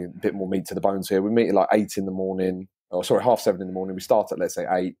 a bit more meat to the bones here. We meet at like 8 in the morning, 7:30 in the morning. We start at, let's say,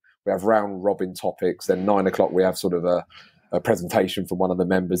 8. We have round robin topics. Then 9 o'clock, we have sort of a presentation from one of the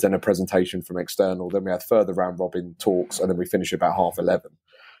members, then a presentation from external. Then we have further round robin talks, and then we finish about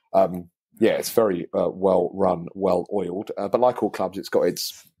 11:30. It's very well run, well oiled. But like all clubs, it's got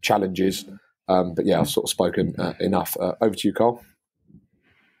its challenges. I've sort of spoken enough. Over to you, Carl.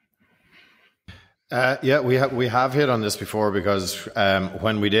 We have hit on this before because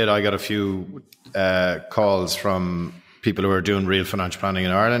when we did, I got a few calls from people who are doing real financial planning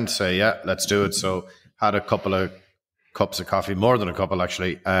in Ireland say, yeah, let's do it. So had a couple of cups of coffee, more than a couple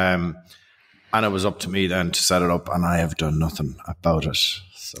actually. And it was up to me then to set it up, and I have done nothing about it.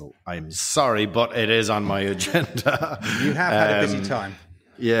 So I'm sorry, but it is on my agenda. You have had a busy time.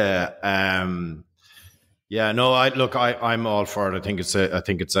 I'm all for it. I think it's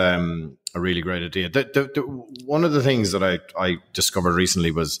a really great idea. One of the things that I discovered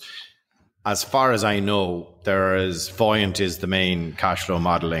recently was, as far as I know, Voyant is the main cash flow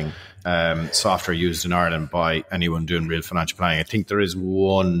modeling software used in Ireland by anyone doing real financial planning. I think there is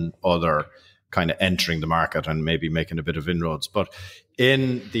one other kind of entering the market and maybe making a bit of inroads. But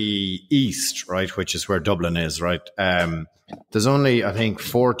in the East, right, which is where Dublin is, right, there's only, I think,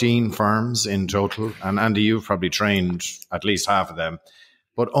 14 firms in total. And Andy, you've probably trained at least half of them,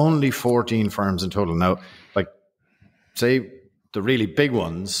 but only 14 firms in total. Now, like, say the really big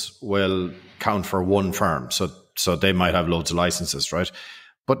ones will count for one firm. So they might have loads of licenses, right?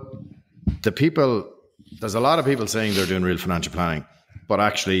 But there's a lot of people saying they're doing real financial planning, but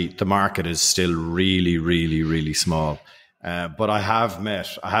actually the market is still really, really, really small. But I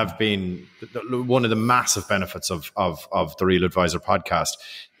have been, one of the massive benefits of the Real Advisor podcast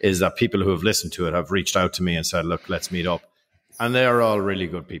is that people who have listened to it have reached out to me and said, look, let's meet up. And they are all really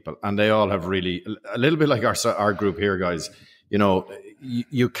good people. And they all have really, a little bit like our group here, guys, you know,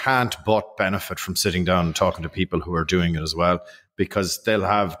 you can't but benefit from sitting down and talking to people who are doing it as well, because they'll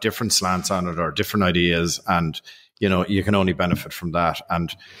have different slants on it or different ideas. And, you know, you can only benefit from that.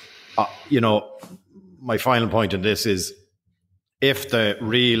 And, you know, my final point in this is, if the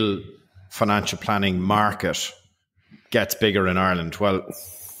real financial planning market gets bigger in Ireland, well,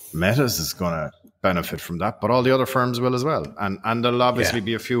 Metas is going to benefit from that, but all the other firms will as well. And there'll obviously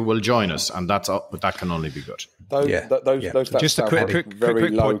be a few will join us, and but that can only be good. Those stats just a quick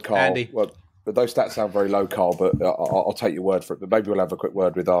low, point, Carl. Andy. Well, but those stats sound very low, Carl, but I'll take your word for it. But maybe we'll have a quick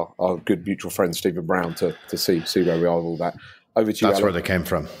word with our good mutual friend, Stephen Brown, to see where we are with all that. Over to you, That's Alan. where they came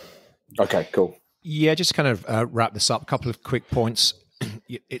from. Okay, cool. Yeah, just kind of wrap this up. A couple of quick points.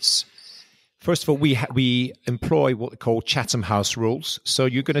 It's first of all, we employ what they call Chatham House rules. So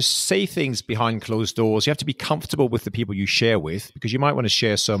you're going to say things behind closed doors. You have to be comfortable with the people you share with, because you might want to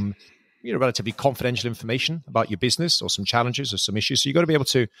share some, you know, relatively confidential information about your business or some challenges or some issues. So you've got to be able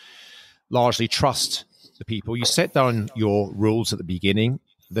to largely trust the people. You set down your rules at the beginning.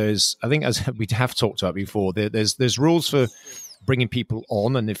 There's, I think, as we have talked about before, there's rules for bringing people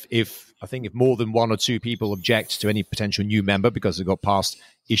on, and if more than one or two people object to any potential new member because they've got past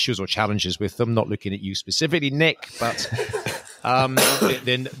issues or challenges with them, not looking at you specifically, Nick, but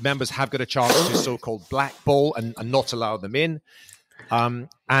then members have got a chance to so-called blackball and not allow them in. And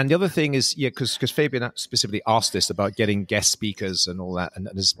the other thing is, because Fabian specifically asked this about getting guest speakers and all that, and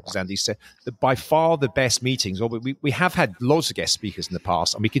as Andy said, by far the best meetings, or we have had loads of guest speakers in the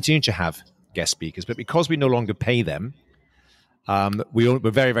past, and we continue to have guest speakers, but because we no longer pay them, we're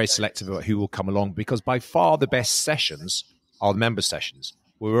very, very selective about who will come along, because by far the best sessions are the member sessions.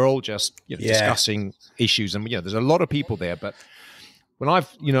 We're all just discussing issues, and there's a lot of people there. But when I've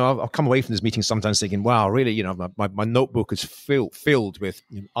come away from this meeting sometimes thinking, wow, really, my notebook is filled with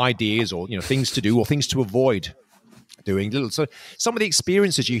ideas or things to do or things to avoid doing. So some of the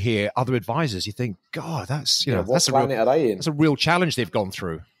experiences you hear other advisors, you think, God, that's what planet are they in? That's a real challenge they've gone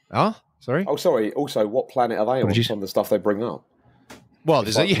through. Huh? Sorry. Oh, sorry. Also, what planet are they on? Some of the stuff they bring up. Well,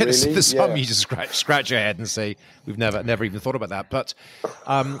 there's some you just scratch your head and say we've never even thought about that. But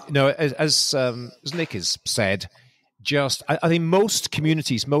as Nick has said, I think most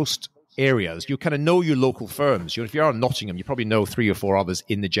communities, most areas, you kind of know your local firms. If you are in Nottingham, you probably know 3 or 4 others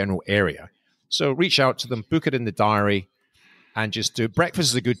in the general area. So reach out to them, book it in the diary, and just do. Breakfast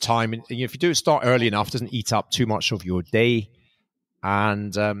is a good time, and if you do start early enough, it doesn't eat up too much of your day,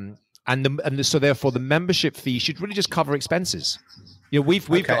 and so therefore the membership fee should really just cover expenses.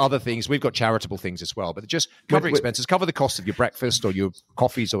 We've got other things. We've got charitable things as well, but just cover expenses, cover the cost of your breakfast or your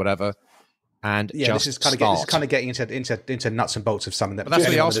coffees or whatever. And this is kind of getting into nuts and bolts of something that. But that's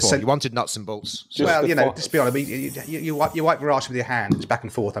what you asked for. You wanted nuts and bolts. Just be honest. I mean, you wipe your arse with your hand. It's back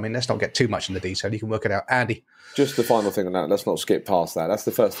and forth. I mean, let's not get too much in the detail. You can work it out, Andy. Just the final thing on that. Let's not skip past that. That's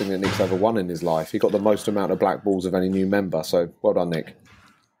the first thing that Nick's ever won in his life. He got the most amount of black balls of any new member. So well done, Nick.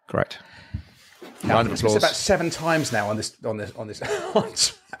 Correct. It's about 7 times now on this.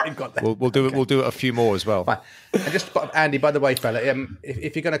 I've got that. We'll do it. We'll do it a few more as well. Fine. And just Andy, by the way, fella,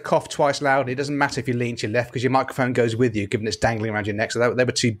 if you're going to cough twice loudly, it doesn't matter if you lean to your left because your microphone goes with you, given it's dangling around your neck. So they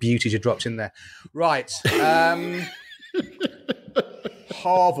were 2 beauties you dropped in there. Right.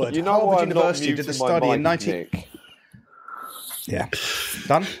 Harvard University did a study in 19. Yeah.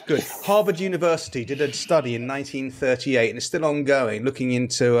 Done? Good. Harvard University did a study in 1938, and it's still ongoing, looking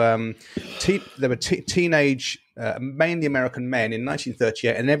into there were teenage, mainly American men in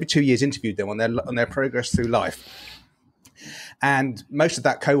 1938, and every 2 years interviewed them on their progress through life. And most of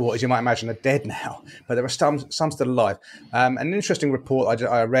that cohort, as you might imagine, are dead now, but there are some still alive. An interesting report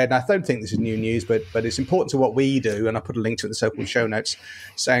I read, and I don't think this is new news, but it's important to what we do, and I put a link to it in the so-called show notes,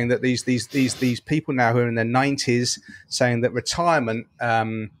 saying that these people now who are in their 90s, saying that retirement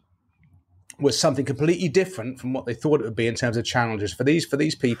was something completely different from what they thought it would be in terms of challenges. For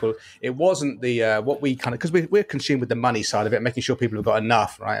these people, it wasn't the what we kind of, because we're consumed with the money side of it, making sure people have got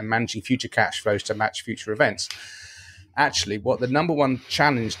enough, right, and managing future cash flows to match future events. Actually, what the number one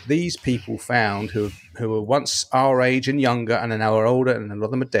challenge these people found, who were once our age and younger and are now are older, and a lot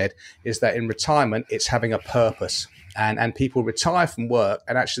of them are dead, is that in retirement it's having a purpose. And people retire from work,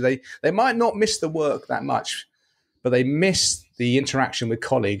 and actually they might not miss the work that much, but they miss the interaction with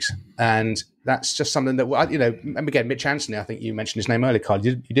colleagues. And that's just something that, you know, and again, Mitch Anthony, I think you mentioned his name earlier, Carl.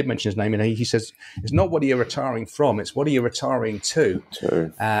 You did mention his name. And he says, it's not what are you retiring from, it's what are you retiring to.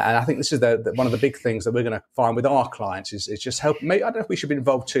 And I think this is one of the big things that we're going to find with our clients is just help. I don't know if we should be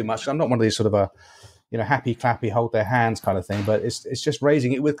involved too much. I'm not one of these sort of happy, clappy, hold their hands kind of thing, but it's just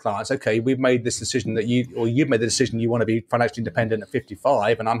raising it with clients. Okay, we've made this decision you've made the decision you want to be financially independent at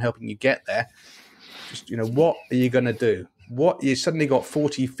 55, and I'm helping you get there. Just, you know, what are you going to do? What you suddenly got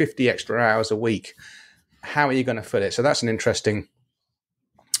 40, 50 extra hours a week. How are you going to fit it? So that's an interesting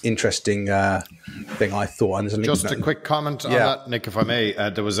thing I thought. And just a quick comment on that, Nick, if I may.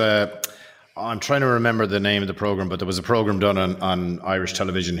 There was I'm trying to remember the name of the program, but there was a program done on Irish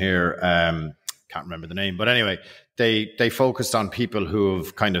television here. Can't remember the name, but anyway, they focused on people who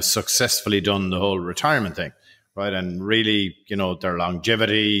have kind of successfully done the whole retirement thing, right? And really, you know, their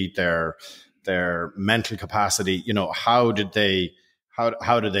longevity, their mental capacity, you know, how did they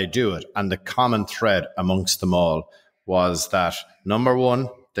do it? And the common thread amongst them all was that, number one,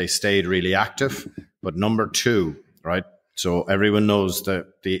 they stayed really active, but number two, right? So everyone knows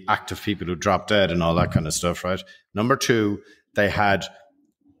that the active people who drop dead and all that kind of stuff, right? Number two, they had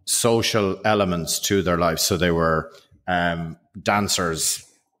social elements to their life. So they were dancers,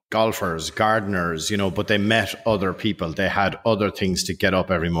 golfers, gardeners, you know, but they met other people. They had other things to get up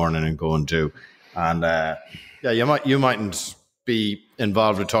every morning and go and do. And you mightn't be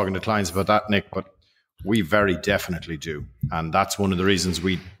involved with talking to clients about that, Nick, but we very definitely do. And that's one of the reasons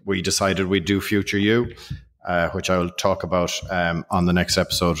we decided we'd do Future You, which I will talk about on the next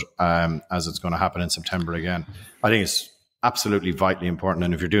episode as it's going to happen in September again. I think it's absolutely vitally important.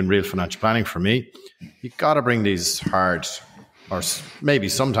 And if you're doing real financial planning, for me, you've got to bring these hard or maybe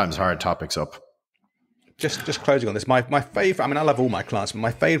sometimes hard topics up. Just closing on this, my favorite, I mean, I love all my clients, but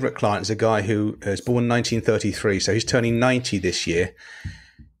my favorite client is a guy who was born in 1933. So he's turning 90 this year.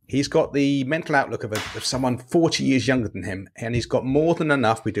 He's got the mental outlook of someone 40 years younger than him, and he's got more than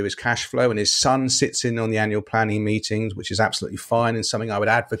enough. We do his cash flow, and his son sits in on the annual planning meetings, which is absolutely fine and something I would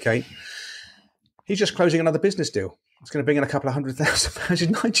advocate. He's just closing another business deal. It's going to bring in a couple of £100,000. He's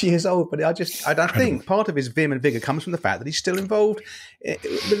 90 years old, but I think part of his vim and vigor comes from the fact that he's still involved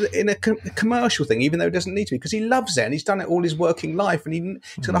in a commercial thing, even though it doesn't need to be, because he loves it and he's done it all his working life, and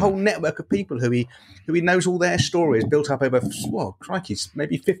he's got a whole network of people who he knows all their stories built up over, well, crikey,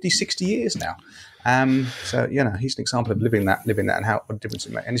 maybe 50, 60 years now. So, you know, he's an example of living that and what a difference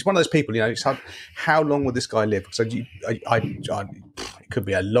it makes. And he's one of those people, you know, it's hard, how long will this guy live? Because it could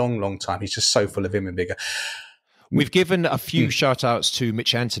be a long, long time. He's just so full of vim and vigor. We've given a few shout outs to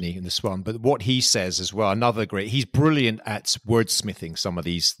Mitch Anthony in this one, but what he says as well, he's brilliant at wordsmithing some of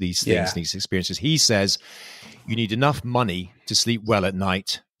these things, these experiences. He says you need enough money to sleep well at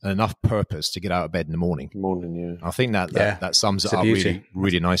night and enough purpose to get out of bed in the morning. I think that sums it up really,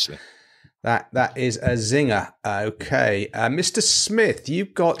 really nicely. That is a zinger. Okay. Mr. Smith,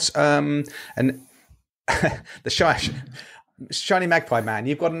 you've got the Shiny Magpie Man.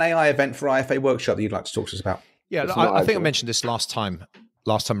 You've got an AI event for IFA Workshop that you'd like to talk to us about. Yeah, I think I mentioned this last time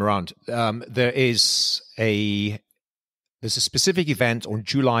around. There's a specific event on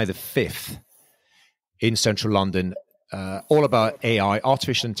July the 5th in central London, all about AI,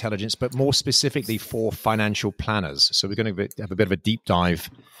 artificial intelligence, but more specifically for financial planners. So we're going to have a bit of a deep dive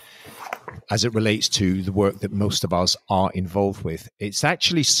as it relates to the work that most of us are involved with. It's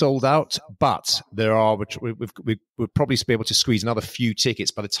actually sold out, but we'll probably be able to squeeze another few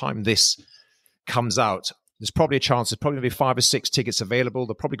tickets by the time this comes out. There's probably a chance there's probably going to be 5 or 6 tickets available.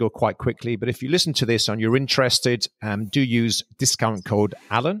 They'll probably go quite quickly. But if you listen to this and you're interested, do use discount code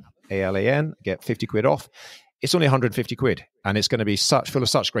ALAN, ALAN, get 50 quid off. It's only 150 quid, and it's going to be full of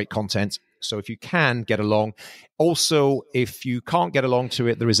such great content. So if you can get along. Also, if you can't get along to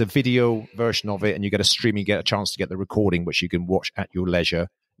it, there is a video version of it, and you get a chance to get the recording, which you can watch at your leisure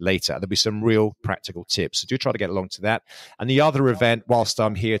later. There'll be some real practical tips. So do try to get along to that. And the other event, whilst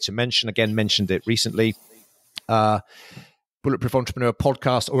I'm here to mentioned it recently, Bulletproof Entrepreneur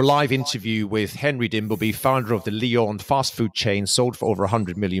podcast, or a live interview with Henry Dimbleby, founder of the Leon fast food chain, sold for over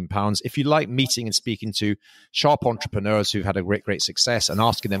 £100 million. If you like meeting and speaking to sharp entrepreneurs who've had a great success and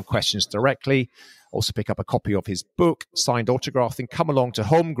asking them questions directly, also pick up a copy of his book, signed autograph, then come along to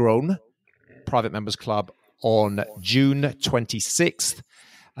Homegrown Private Members Club on June 26th.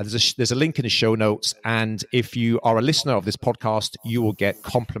 There's a link in the show notes. And if you are a listener of this podcast, you will get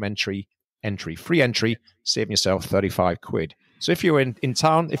complimentary free entry, saving yourself 35 quid. So if you're in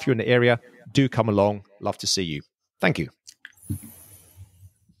town, if you're in the area, do come along. Love to see you. Thank you.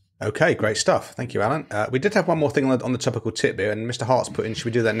 Okay, great stuff. Thank you, Alan. We did have one more thing on the topical tip here, and Mr. Hart's put in, should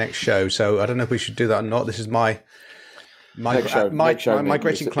we do that next show? So I don't know if we should do that or not. This is my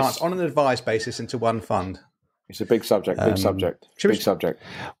Migrating clients on an advised basis into one fund. It's a big subject. Big subject.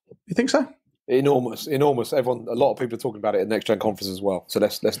 You think so? Enormous. A lot of people are talking about it at Next Gen Conference as well. So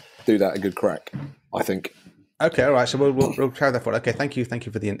let's do that a good crack, I think. Okay, all right. So we'll carry that forward. Okay, thank you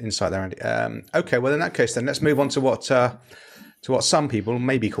for the insight there, Andy. Okay, well in that case, then let's move on to what some people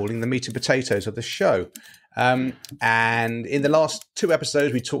may be calling the meat and potatoes of the show. And in the last 2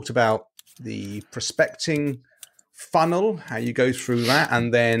 episodes, we talked about the prospecting funnel, how you go through that,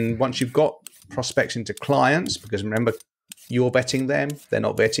 and then once you've got prospects into clients, because remember, you're vetting them, they're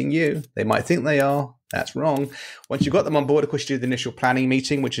not vetting you. They might think they are. That's wrong. Once you've got them on board, of course, you do the initial planning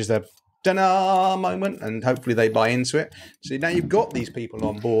meeting, which is the da-na moment, and hopefully they buy into it. So now you've got these people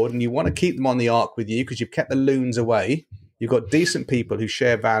on board and you want to keep them on the arc with you because you've kept the loons away. You've got decent people who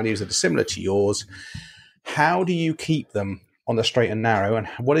share values that are similar to yours. How do you keep them on the straight and narrow, and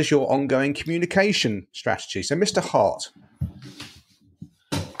what is your ongoing communication strategy? So Mr. Hart.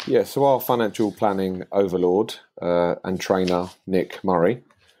 Yeah, so our financial planning overlord and trainer, Nick Murray,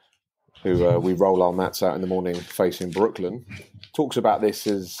 who we roll our mats out in the morning facing Brooklyn, talks about this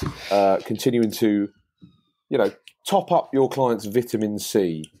as continuing to, top up your client's vitamin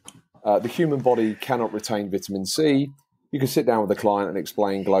C. The human body cannot retain vitamin C. You can sit down with a client and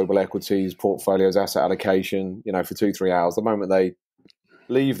explain global equities, portfolios, asset allocation, for 2-3 hours. The moment they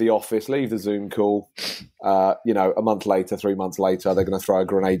leave the office, leave the Zoom call, a month later, 3 months later, they're going to throw a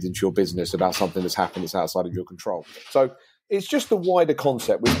grenade into your business about something that's happened that's outside of your control. So it's just the wider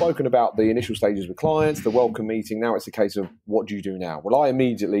concept. We've spoken about the initial stages with clients, the welcome meeting. Now it's a case of what do you do now? Well, I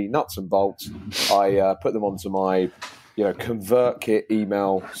immediately, nuts and bolts, I put them onto my ConvertKit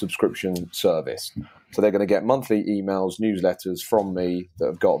email subscription service. So they're going to get monthly emails, newsletters from me that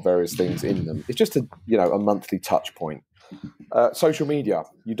have got various things in them. It's just a monthly touch point. Social media.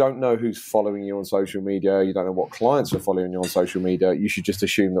 You don't know who's following you on social media. You don't know what clients are following you on social media. You should just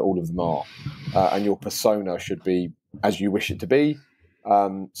assume that all of them are. And your persona should be as you wish it to be.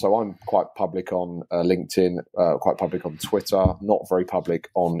 So I'm quite public on LinkedIn, quite public on Twitter, not very public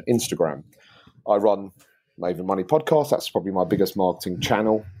on Instagram. I run Maven Money podcast. That's probably my biggest marketing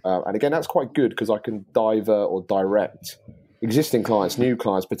channel. And again, that's quite good because I can divert or direct existing clients, new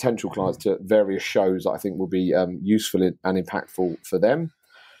clients, potential clients to various shows that I think will be useful and impactful for them.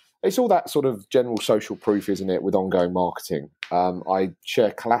 It's all that sort of general social proof, isn't it, with ongoing marketing. I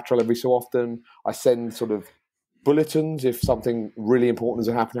share collateral every so often. I send sort of bulletins if something really important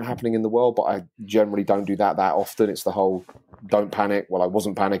is happening in the world, but I generally don't do that often. It's the whole don't panic. Well, I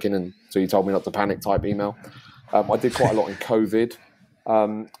wasn't panicking, and so you told me not to panic type email. I did quite a lot in COVID.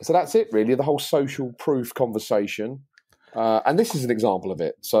 So that's it, really, the whole social proof conversation. And this is an example of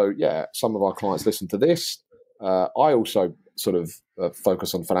it. So, yeah, some of our clients listen to this. I also sort of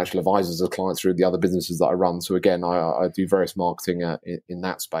focus on financial advisors as clients through the other businesses that I run. So, again, I do various marketing in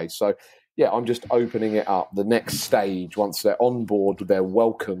that space. So, yeah, I'm just opening it up. The next stage, once they're on board, they're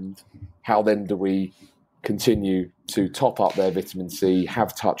welcomed. How then do we continue to top up their vitamin C,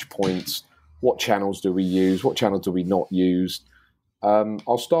 have touch points? What channels do we use? What channels do we not use?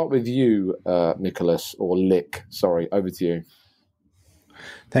 I'll start with you, Nicholas, or Lick. Sorry, over to you.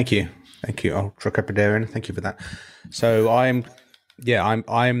 Thank you. I'll truck up there. Thank you for that. So I'm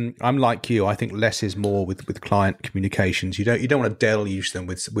like you. I think less is more with client communications. You don't want to deluge them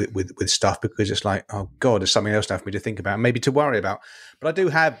with stuff because it's like, oh God, there's something else now for me to think about, maybe to worry about. But I do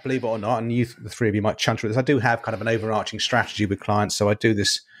have, believe it or not, and you, the three of you might chant with this, I do have kind of an overarching strategy with clients. So I do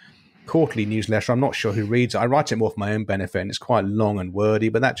this quarterly newsletter. I'm not sure who reads it. I write it more for my own benefit, and it's quite long and wordy,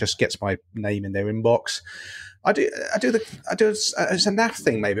 but that just gets my name in their inbox. It's a naff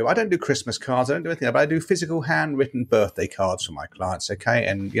thing maybe, but I don't do Christmas cards. I don't do anything, but I do physical handwritten birthday cards for my clients. Okay.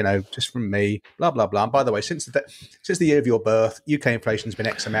 And just from me, blah, blah, blah. And by the way, since the year of your birth, UK inflation has been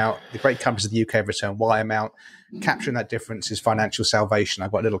X amount. The great companies of the UK have returned Y amount. Capturing that difference is financial salvation.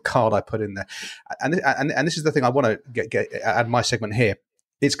 I've got a little card I put in there. And this is the thing I want to get add my segment here.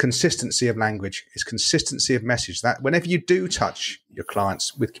 It's consistency of language. It's consistency of message. That whenever you do touch your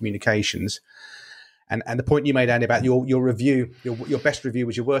clients with communications, and the point you made, Andy, about your review, your best review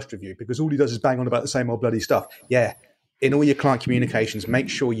was your worst review, because all he does is bang on about the same old bloody stuff. Yeah, in all your client communications, make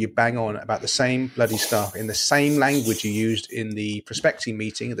sure you bang on about the same bloody stuff in the same language you used in the prospecting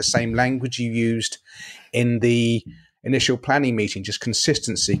meeting, the same language you used in the initial planning meeting. Just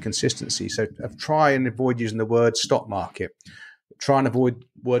consistency. So try and avoid using the word stock market. Try and avoid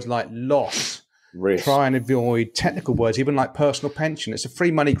words like loss. Risk. Try and avoid technical words, even like personal pension. It's a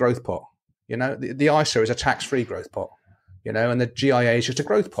free money growth pot. The ISA is a tax-free growth pot, and the GIA is just a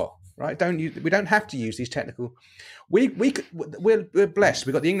growth pot, right? We don't have to use these technical. We're blessed.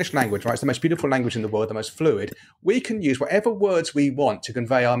 We've got the English language, right? It's the most beautiful language in the world, the most fluid. We can use whatever words we want to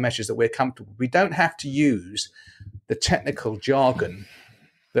convey our message that we're comfortable. We don't have to use the technical jargon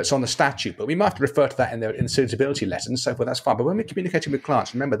that's on the statute, but we might have to refer to that in suitability lessons and so forth. That's fine. But when we're communicating with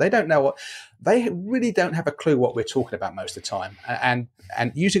clients, remember, they really don't have a clue what we're talking about most of the time. And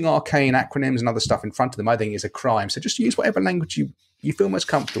using arcane acronyms and other stuff in front of them, I think, is a crime. So just use whatever language you feel most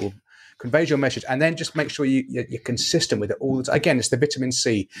comfortable, conveys your message, and then just make sure you're consistent with it all the time. Again, it's the vitamin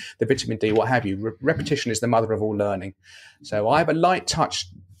C, the vitamin D, what have you. Repetition is the mother of all learning. So I have a light touch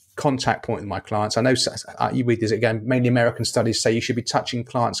contact point with my clients. I know you read this again, mainly American studies say you should be touching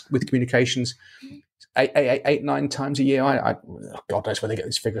clients with communications 9 times a year. God knows where they get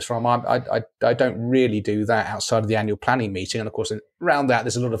these figures from. I don't really do that outside of the annual planning meeting. And of course, around that,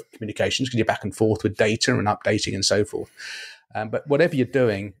 there's a lot of communications because you're back and forth with data and updating and so forth. But whatever you're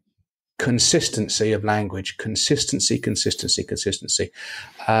doing, consistency of language, consistency.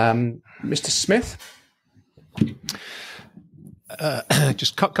 Mr. Smith?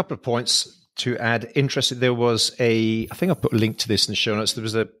 Just a couple of points to add. Interested, there was I think I put a link to this in the show notes. There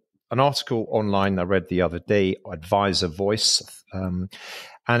was an article online I read the other day, Advisor Voice, and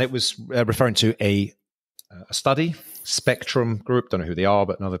it was referring to a study, Spectrum Group, don't know who they are,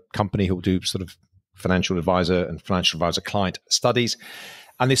 but another company who will do sort of financial advisor and financial advisor client studies.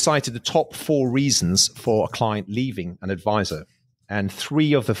 And they cited the top 4 reasons for a client leaving an advisor. And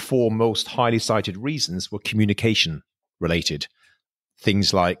 3 of the 4 most highly cited reasons were communication related.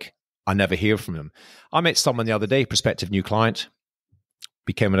 Things like, I never hear from them. I met someone the other day, prospective new client,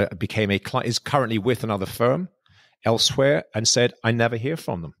 became a client, is currently with another firm elsewhere, and said, I never hear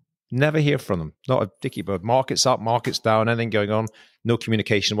from them. Never hear from them. Not a dicky bird. Markets up, markets down, anything going on, no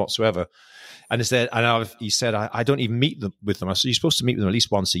communication whatsoever. And he said, I don't even meet with them. I said, you're supposed to meet with them at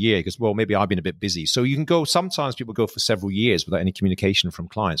least once a year. He goes, well, maybe I've been a bit busy. So you can go, sometimes people go for several years without any communication from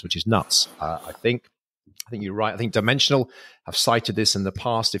clients, which is nuts. I think you're right. I think Dimensional have cited this in the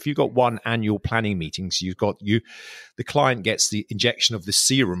past. If you've got 1 annual planning meetings, the client gets the injection of the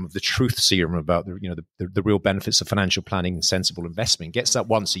serum, of the truth serum about the real benefits of financial planning and sensible investment. Gets that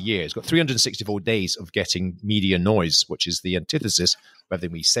once a year. It's got 364 days of getting media noise, which is the antithesis of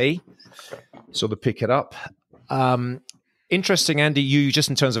everything we say. So to pick it up, interesting, Andy. You just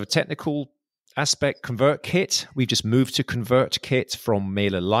in terms of a technical aspect, ConvertKit. We've just moved to ConvertKit from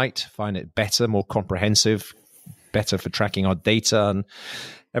MailerLite. Find it better, more comprehensive, better for tracking our data and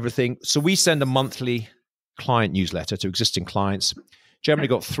everything. So we send a monthly client newsletter to existing clients. Generally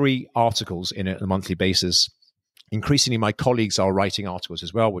got 3 articles in it on a monthly basis. Increasingly, my colleagues are writing articles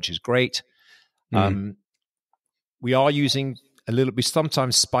as well, which is great. We are using we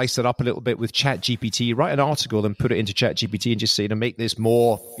sometimes spice it up a little bit with ChatGPT. Write an article, then put it into ChatGPT and just say, make this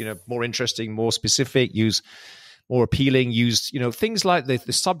more interesting, more specific, use more appealing, use, things like the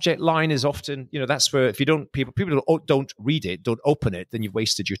subject line is often, that's where if you don't, people don't read it, don't open it, then you've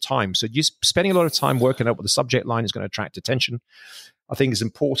wasted your time. So you're spending a lot of time working out what the subject line is going to attract attention, I think is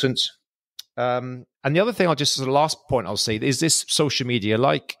important. And the other thing the last point I'll say is this social media,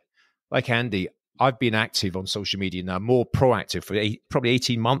 like Andy, I've been active on social media now, more proactive for probably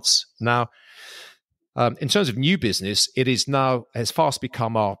 18 months now. In terms of new business, has fast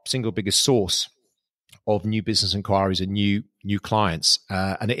become our single biggest source of new business inquiries and new clients.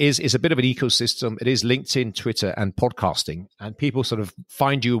 And it's a bit of an ecosystem. It is LinkedIn, Twitter, and podcasting. And people sort of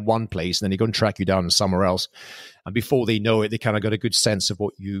find you in one place and then they go and track you down somewhere else. And before they know it, they kind of got a good sense of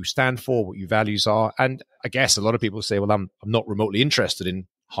what you stand for, what your values are. And I guess a lot of people say, well, I'm not remotely interested in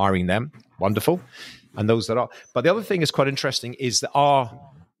hiring them. Wonderful. And those that are. But the other thing that's quite interesting is that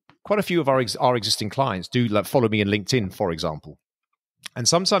quite a few of our existing clients do follow me on LinkedIn, for example. And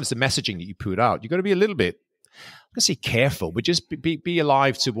sometimes the messaging that you put out, you've got to be a little bit, I'm going to say careful, but just be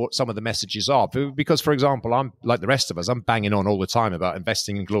alive to what some of the messages are. Because, for example, I'm like the rest of us, I'm banging on all the time about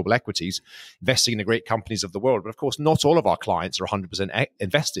investing in global equities, investing in the great companies of the world. But of course, not all of our clients are 100%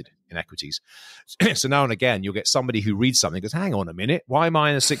 invested in equities. So now and again, you'll get somebody who reads something and goes, hang on a minute, why am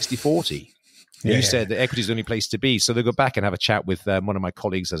I in a 60-40? You said that equity is the only place to be. So they'll go back and have a chat with one of my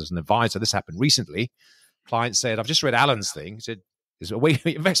colleagues as an advisor. This happened recently. Client said, I've just read Alan's thing. He said,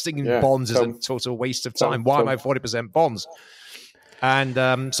 investing in bonds is a total waste of time. Why am I 40% bonds?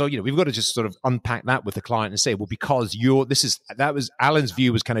 And so we've got to just sort of unpack that with the client and say, well, because that was Alan's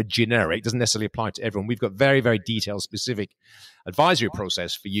view was kind of generic, doesn't necessarily apply to everyone. We've got very, very detailed, specific advisory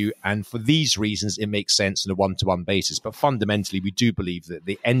process for you, and for these reasons, it makes sense on a one-to-one basis. But fundamentally, we do believe that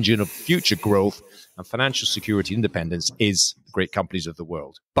the engine of future growth and financial security independence is the great companies of the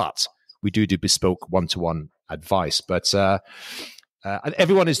world. But we do bespoke one-to-one advice. But And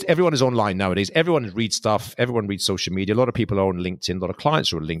everyone is online nowadays. Everyone reads stuff. Everyone reads social media. A lot of people are on LinkedIn. A lot of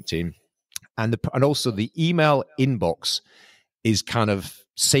clients are on LinkedIn, and also the email inbox is kind of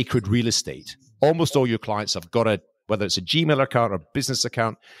sacred real estate. Almost all your clients have got whether it's a Gmail account or a business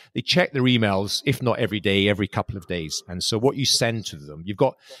account, they check their emails, if not every day, every couple of days. And so what you send to them,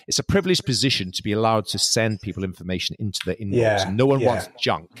 it's a privileged position to be allowed to send people information into their inbox. Yeah, No one wants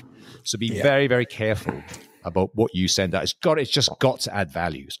junk. So be very, very careful about what you send out. It's just got to add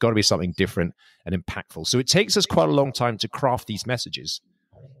value. It's got to be something different and impactful. So it takes us quite a long time to craft these messages,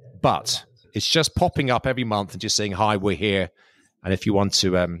 but it's just popping up every month and just saying, hi, we're here. And if you want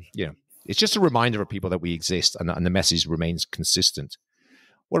to, it's just a reminder of people that we exist, and the message remains consistent.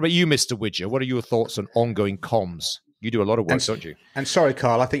 What about you, Mr. Widger? What are your thoughts on ongoing comms? You do a lot of work, don't you? And sorry,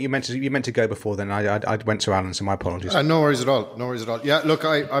 Carl, I think you meant to go before then. I went to Alan, so my apologies. No worries at all. No worries at all. Yeah, look,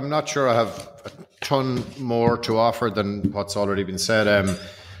 I'm not sure I have a ton more to offer than what's already been said.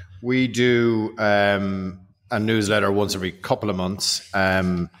 We do a newsletter once every couple of months.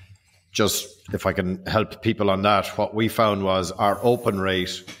 Just if I can help people on that, what we found was our open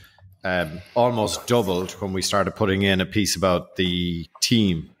rate almost doubled when we started putting in a piece about the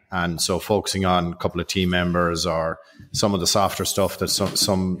team, and so focusing on a couple of team members or some of the softer stuff that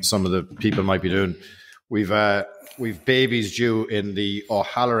some of the people might be doing. We've babies due in the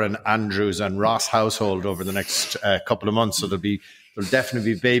O'Halloran, Andrews, and Ross household over the next couple of months, so there'll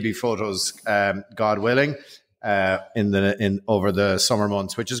definitely be baby photos, God willing, over the summer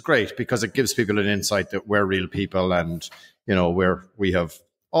months, which is great because it gives people an insight that we're real people, and we have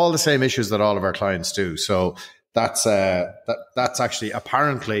all the same issues that all of our clients do. So that's actually,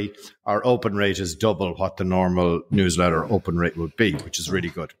 apparently our open rate is double what the normal newsletter open rate would be, which is really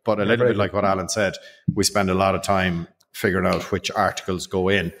good. But a little bit like what Alan said, we spend a lot of time figuring out which articles go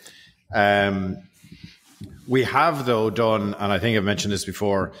in. We have, though, done, and I think I've mentioned this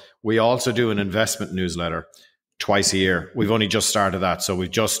before, we also do an investment newsletter twice a year. We've only just started that. So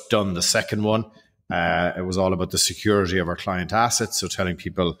we've just done the second one. It was all about the security of our client assets. So telling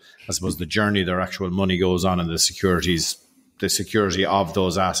people, I suppose, the journey their actual money goes on and the security of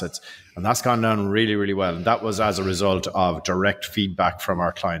those assets. And that's gone down really, really well. And that was as a result of direct feedback from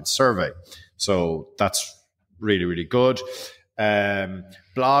our client survey. So that's really, really good.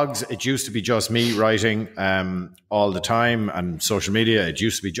 Blogs, it used to be just me writing all the time, and social media, it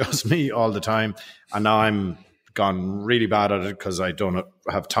used to be just me all the time. And now I'm gone really bad at it because I don't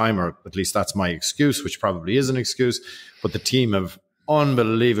have time, or at least that's my excuse, which probably is an excuse. But the team have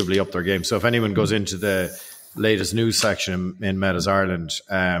unbelievably upped their game. So if anyone goes into the latest news section in Meadows Ireland,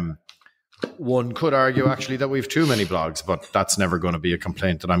 one could argue actually that we've too many blogs, but that's never going to be a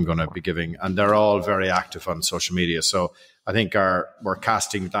complaint that I'm going to be giving. And they're all very active on social media. So I think we're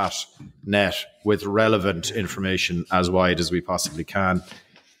casting that net with relevant information as wide as we possibly can.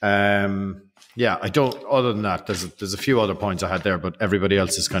 Other than that, there's a few other points I had there, but everybody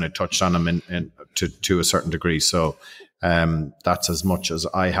else has kind of touched on them to a certain degree. So that's as much as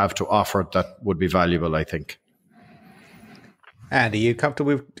I have to offer that would be valuable, I think. Andy, are you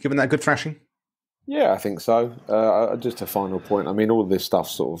comfortable with giving that a good thrashing? Yeah, I think so. Just a final point. I mean, all of this stuff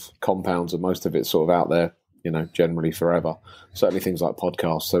sort of compounds, and most of it's sort of out there, generally forever. Certainly things like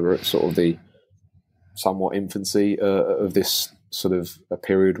podcasts. So we're at sort of the somewhat infancy of this sort of a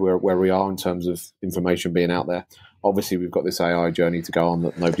period where we are in terms of information being out there. Obviously, we've got this AI journey to go on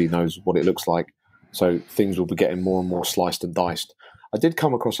that nobody knows what it looks like. So things will be getting more and more sliced and diced. I did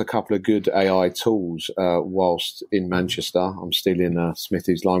come across a couple of good AI tools whilst in Manchester. I'm stealing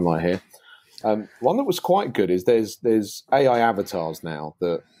Smithy's limelight here. One that was quite good is there's AI avatars now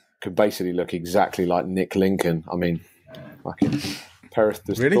that could basically look exactly like Nick Lincoln. I mean, fucking perith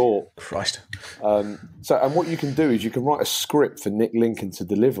this really? Thought. Christ. And what you can do is you can write a script for Nick Lincoln to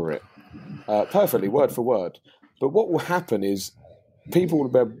deliver it perfectly, word for word. But what will happen is people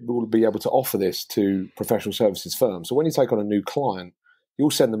will be able to offer this to professional services firms. So when you take on a new client, you'll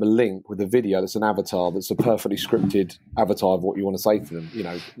send them a link with a video that's an avatar that's a perfectly scripted avatar of what you want to say to them,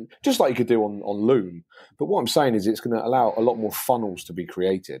 just like you could do on Loom. But what I'm saying is it's going to allow a lot more funnels to be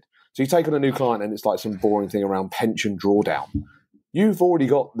created. So you take on a new client and it's like some boring thing around pension drawdown. You've already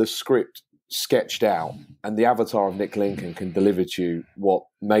got the script sketched out, and the avatar of Nick Lincoln can deliver to you what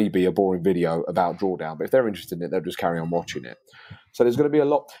may be a boring video about drawdown. But if they're interested in it, they'll just carry on watching it. So there's going to be a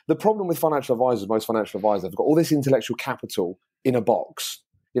lot. The problem with financial advisors, most financial advisors, they've got all this intellectual capital in a box.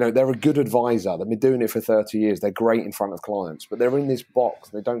 They're a good advisor. They've been doing it for 30 years. They're great in front of clients, but they're in this box.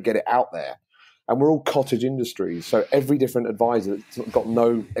 They don't get it out there. And we're all cottage industries. So every different advisor that's got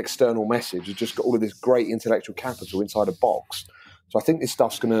no external message has just got all of this great intellectual capital inside a box. So I think this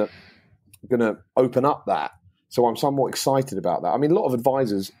stuff's going to open up that. So I'm somewhat excited about that. I mean, a lot of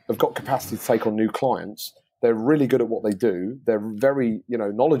advisors have got capacity to take on new clients. They're really good at what they do. They're very,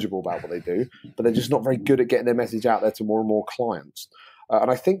 knowledgeable about what they do, but they're just not very good at getting their message out there to more and more clients. And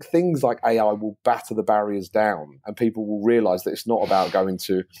I think things like AI will batter the barriers down, and people will realize that it's not about going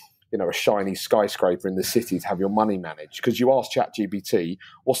to, a shiny skyscraper in the city to have your money managed. Because you ask ChatGPT,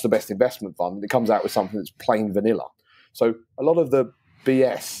 what's the best investment fund? And it comes out with something that's plain vanilla. So a lot of the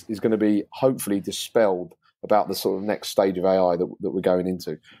BS is going to be hopefully dispelled about the sort of next stage of AI that we're going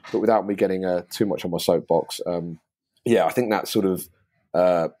into. But without me getting too much on my soapbox, I think that sort of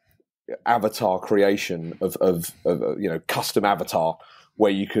avatar creation of custom avatar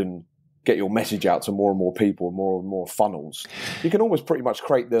where you can get your message out to more and more people, more and more funnels. You can almost pretty much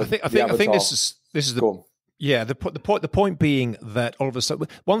create the. I think this is the point being that all of a sudden,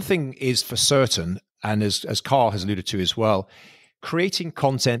 one thing is for certain, and as Carl has alluded to as well, creating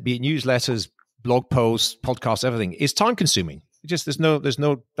content, be it newsletters, blog posts, podcasts, everything is time consuming. There's no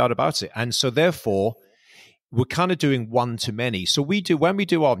doubt about it, and so therefore we're kind of doing one to many. So when we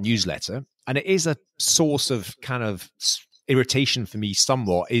do our newsletter, and it is a source of kind of irritation for me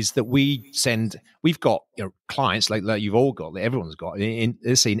somewhat, is that we've got clients like you've all got, that everyone's got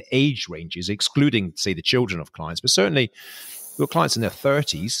in age ranges, excluding say the children of clients, but certainly we've got clients in their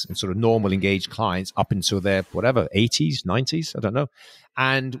 30s and sort of normal engaged clients up until their 80s, 90s, I don't know,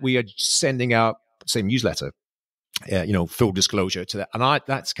 and we are sending out same newsletter. Full disclosure to that, and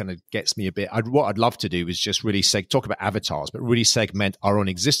that's kind of gets me a bit. What I'd love to do is just really talk about avatars, but really segment our own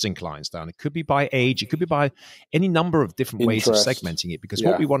existing clients down. It could be by age, it could be by any number of different ways of segmenting it. Because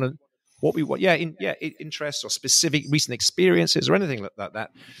what we want, interests or specific recent experiences or anything like that.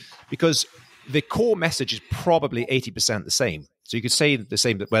 Because the core message is probably 80% the same. So you could say the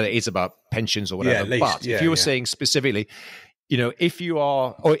same, whether it's about pensions or whatever. But if you were saying specifically, if you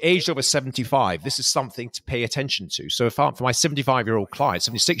are aged over 75, this is something to pay attention to. So for my 75-year-old client,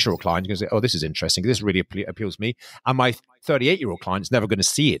 76-year-old client, you can say, oh, this is interesting. This really appeals to me. And my 38-year-old client is never going to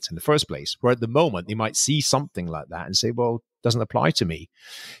see it in the first place. Where at the moment, they might see something like that and say, well, it doesn't apply to me.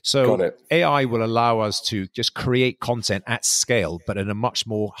 So AI will allow us to just create content at scale, but in a much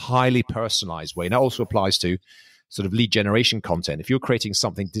more highly personalized way. And that also applies to sort of lead generation content. If you're creating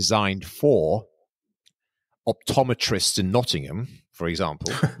something designed for optometrists in Nottingham, for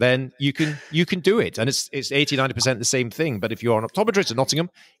example, then you can do it, and it's 80-90% the same thing. But if you're an optometrist in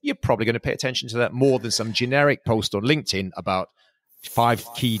Nottingham, you're probably going to pay attention to that more than some generic post on LinkedIn about 5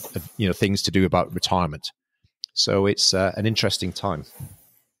 key things to do about retirement. So it's an interesting time.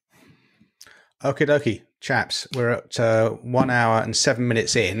 Okie dokie, chaps, we're at 1 hour and 7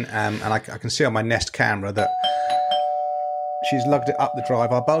 minutes in, and I can see on my Nest camera that she's lugged it up the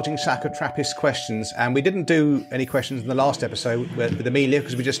drive, our bulging sack of TRAPist questions. And we didn't do any questions in the last episode with Amelia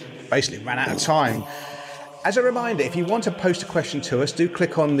because we just basically ran out of time. As a reminder, if you want to post a question to us, do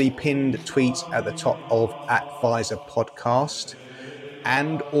click on the pinned tweet at the top of @Pfizer Podcast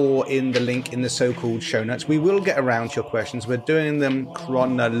and or in the link in the so-called show notes. We will get around to your questions. We're doing them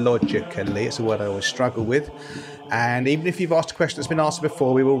chronologically. It's a word I always struggle with. And even if you've asked a question that's been asked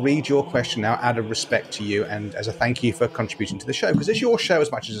before, we will read your question now out of respect to you and as a thank you for contributing to the show, because it's your show as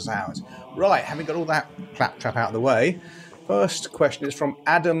much as it's ours. Right, having got all that claptrap out of the way, first question is from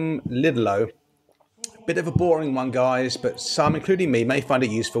Adam Liddelow. Bit of a boring one, guys, but some, including me, may find it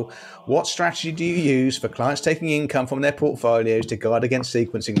useful. What strategy do you use for clients taking income from their portfolios to guard against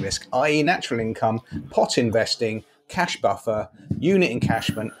sequencing risk, i.e. natural income, pot investing, cash buffer, unit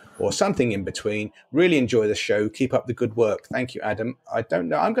encashment, or something in between? Really enjoy the show. Keep up the good work. Thank you, Adam. I don't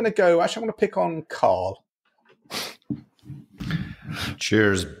know. I'm going to pick on Carl.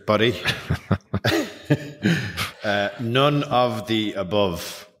 Cheers, buddy. None of the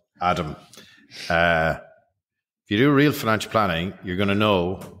above, Adam. If you do real financial planning, you're going to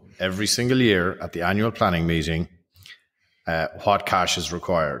know every single year at the annual planning meeting what cash is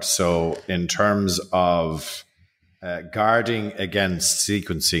required. So in terms of guarding against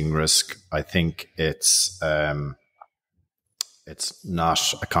sequencing risk, I think it's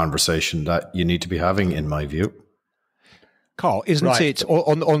not a conversation that you need to be having, in my view. Carl, isn't it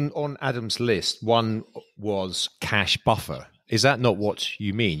on Adam's list? One was cash buffer. Is that not what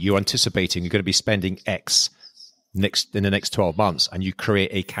you mean? You're anticipating you're going to be spending X in the next 12 months, and you create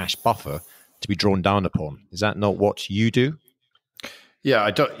a cash buffer to be drawn down upon. Is that not what you do? Yeah,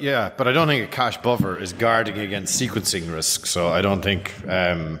 but I don't think a cash buffer is guarding against sequencing risk. So I don't think.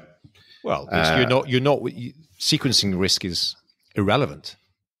 You're not. Sequencing risk is irrelevant,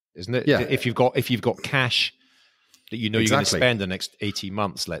 isn't it? Yeah. If you've got cash that you're going to spend the next 18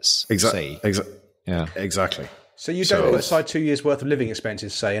 months, let's say. Exactly. So you don't put aside 2 years worth of living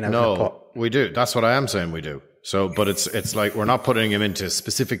expenses, say, in a pot? We do. That's what I am saying we do. So, but it's like we're not putting him into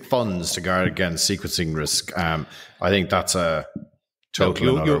specific funds to guard against sequencing risk. I think that's a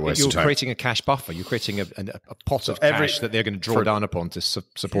total another waste of time. You're creating a cash buffer. You're creating a pot of cash that they're going to draw down upon to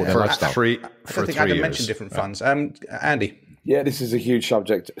support their lifestyle. I think Adam mentioned different funds. Andy? Yeah, this is a huge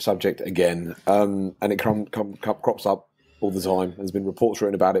subject again, and it crops up all the time. There's been reports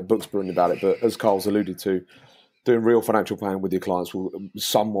written about it, books written about it, but as Carl's alluded to, doing real financial planning with your clients will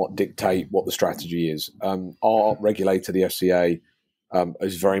somewhat dictate what the strategy is. Our regulator, the FCA,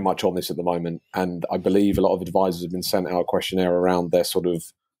 is very much on this at the moment. And I believe a lot of advisors have been sent out a questionnaire around their sort of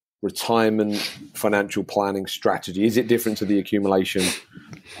retirement financial planning strategy. Is it different to the accumulation?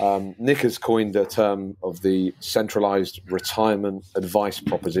 Nick has coined a term of the centralized retirement advice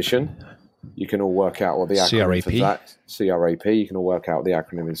proposition. You can all work out what the acronym is for that. CRAP. You can all work out what the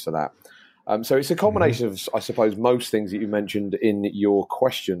acronym is for that. So it's a combination of, I suppose, most things that you mentioned in your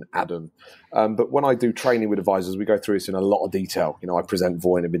question, Adam. But when I do training with advisors, we go through this in a lot of detail. I present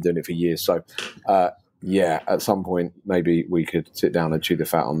VOI and I've been doing it for years. So, at some point, maybe we could sit down and chew the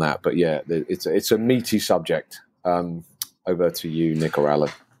fat on that. But yeah, it's a meaty subject. Over to you, Nick or Alan.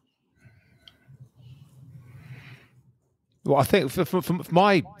 Well, I think from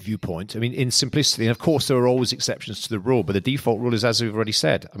my viewpoint, I mean, in simplicity, and of course, there are always exceptions to the rule, but the default rule is, as we've already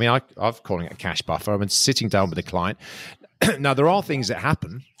said. I mean, I'm calling it a cash buffer. I've been sitting down with the client. Now, there are things that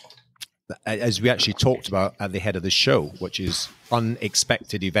happen, as we actually talked about at the head of the show, which is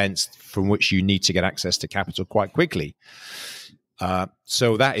unexpected events from which you need to get access to capital quite quickly.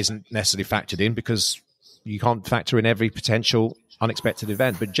 So that isn't necessarily factored in because you can't factor in every potential unexpected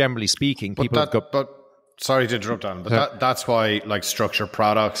event. But generally speaking, Sorry to interrupt, Alan, but that's why, like, structured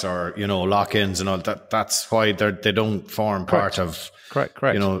products or lock-ins and all that. That's why they don't form part of correct.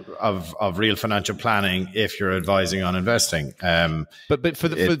 Of real financial planning if you're advising on investing. But for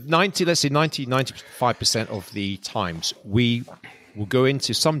 95% of the times, we will go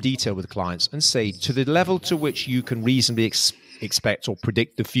into some detail with clients and say, to the level to which you can reasonably expect or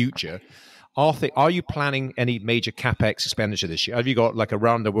predict the future. Are you planning any major CapEx expenditure this year? Have you got like a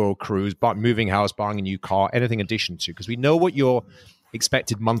round-the-world cruise, moving house, buying a new car, anything in addition to? Because we know what your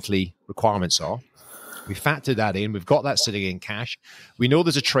expected monthly requirements are. We factor that in. We've got that sitting in cash. We know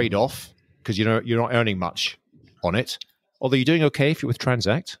there's a trade-off because you're not earning much on it. Although you're doing okay if you're with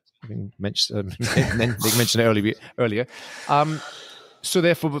Transact. Nick mentioned it earlier. So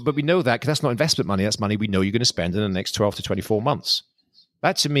therefore, but we know that because that's not investment money. That's money we know you're going to spend in the next 12 to 24 months.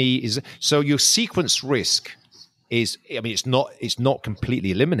 That to me is, so your sequence risk is, I mean, it's not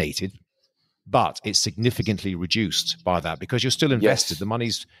completely eliminated, but it's significantly reduced by that because you're still invested. Yes. The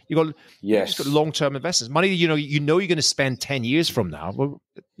money's, you've got long-term investments. Money, you're going to spend 10 years from now. Well,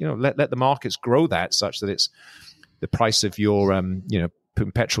 let the markets grow that such that it's the price of your,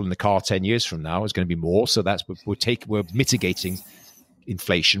 putting petrol in the car 10 years from now is going to be more. So that's, we're mitigating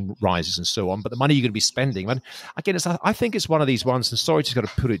inflation rises and so on, but the money you're going to be spending, and again, I think it's one of these ones, and sorry to kind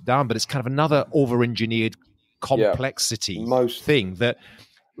of put it down, but it's kind of another over-engineered complexity thing that,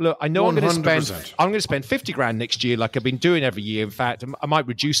 look, I know 100%. I'm going to spend 50 grand next year like I've been doing every year. In fact, I might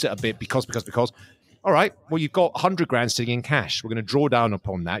reduce it a bit because all right, well, you've got 100 grand sitting in cash. We're going to draw down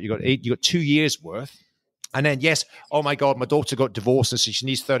upon that. You've got 2 years worth. And then, yes, oh my God, my daughter got divorced and so she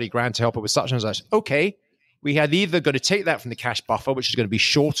needs 30 grand to help her with such and such. Okay. We had either going to take that from the cash buffer, which is going to be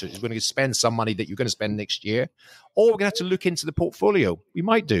shorter, is going to spend some money that you're going to spend next year, or we're going to have to look into the portfolio. We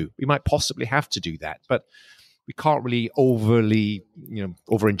might possibly have to do that, but we can't really overly,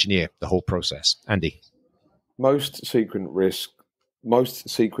 over-engineer the whole process. Andy? Most sequent risks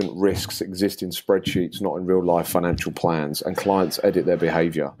exist in spreadsheets, not in real-life financial plans, and clients edit their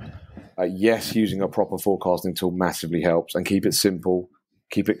behavior. Yes, using a proper forecasting tool massively helps, and keep it simple,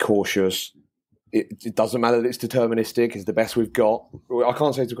 keep it cautious. It doesn't matter that it's deterministic. It's the best we've got. I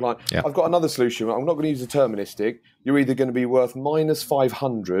can't say to a client, I've got another solution. I'm not going to use deterministic. You're either going to be worth minus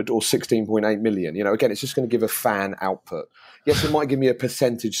 500 or 16.8 million. Again, it's just going to give a fan output. Yes, it might give me a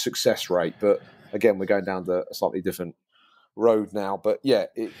percentage success rate, but again, we're going down a slightly different road now. But yeah,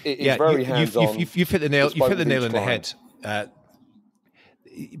 it is very hands-on. You've hit the nail. You've hit the nail in the head.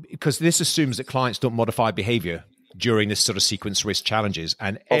 Because this assumes that clients don't modify behavior during this sort of sequence risk challenges,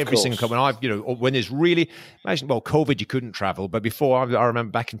 and every single time when there's really, imagine, COVID, you couldn't travel, but before, I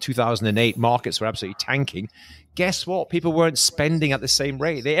remember back in 2008, markets were absolutely tanking. Guess what? People weren't spending at the same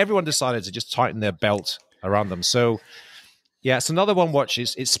rate. Everyone decided to just tighten their belt around them. So yeah, it's another one.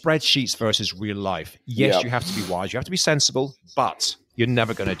 It's spreadsheets versus real life. Yes, you have to be wise, you have to be sensible, but you're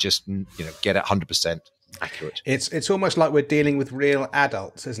never going to just get it 100% accurate. It's almost like we're dealing with real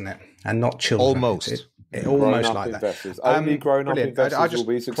adults, isn't it? And not children. Almost. Almost like investors. that. Only grown-up investors I just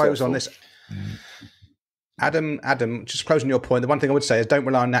will be successful. close on this. Adam, just closing your point, the one thing I would say is don't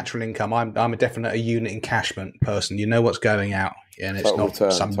rely on natural income. I'm a definite unit encashment person. You know what's going out, and it's Total not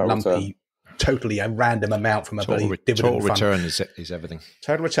return, some total lumpy, return. totally a random amount from a dividend Total fund. return is everything.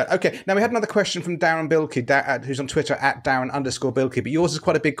 Total return. Okay, now we had another question from Darren Bilkey, who's on Twitter at Darren_Bilkey. But yours is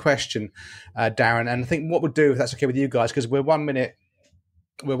quite a big question, Darren. And I think what we'll do, if that's okay with you guys, because we're 1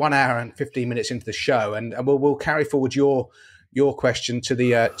 hour and 15 minutes into the show, and we'll carry forward your question to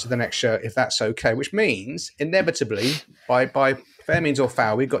the next show, if that's okay. Which means inevitably, by fair means or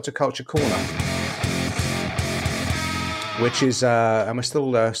foul, we've got to Culture Corner, which is and we're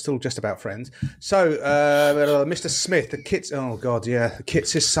still just about friends. So, Mr. Smith, the Kits. Oh God, yeah, the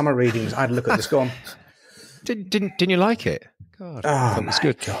Kits' summer readings. I had a look at this. Go on. Didn't you like it? God, Oh it was my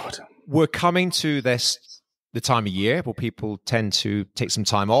good. God. We're coming to the time of year where people tend to take some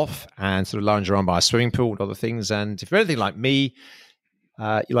time off and sort of lounge around by a swimming pool and other things. And if you're anything like me,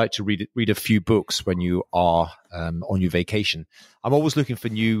 you like to read a few books when you are on your vacation. I'm always looking for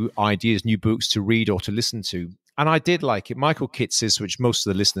new ideas, new books to read or to listen to. And I did like it. Michael Kitces, which most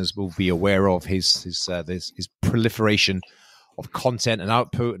of the listeners will be aware of, his proliferation of content and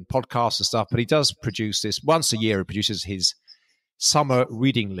output and podcasts and stuff. But he does produce this once a year. He produces his summer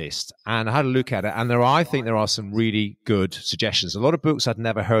reading list, and I had a look at it, and I think there are some really good suggestions. A lot of books I'd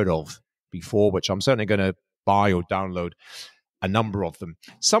never heard of before, which I'm certainly going to buy or download a number of them.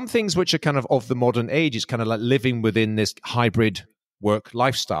 Some things which are kind of the modern age. It's kind of like living within this hybrid work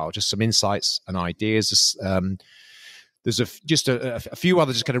lifestyle, just some insights and ideas. There's a few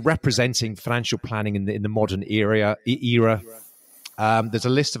others just kind of representing financial planning in the modern era. There's a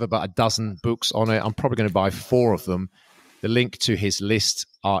list of about a dozen books on it. I'm probably going to buy 4 of them. The link to his list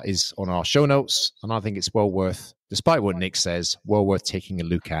is on our show notes, and I think it's well worth, despite what Nick says, well worth taking a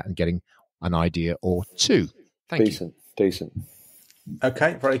look at and getting an idea or two. Thank you. Decent.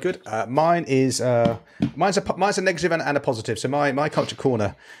 Okay, very good. Mine is mine's a negative and a positive. So my Culture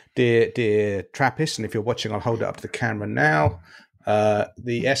Corner, dear Trappist, and if you're watching, I'll hold it up to the camera now.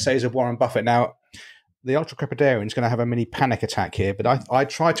 The essays of Warren Buffett. Now, the ultra-crepidarian is going to have a mini panic attack here, but I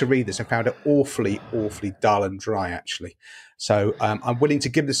tried to read this and found it awfully, awfully dull and dry, actually. So I'm willing to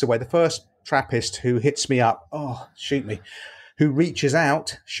give this away. The first Trappist who hits me up, shoot me, who reaches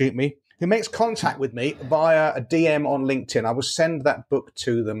out, shoot me, who makes contact with me via a DM on LinkedIn, I will send that book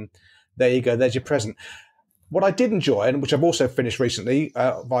to them. There you go. There's your present. What I did enjoy, and which I've also finished recently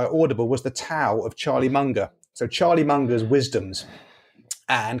via Audible, was The Tao of Charlie Munger. So Charlie Munger's wisdoms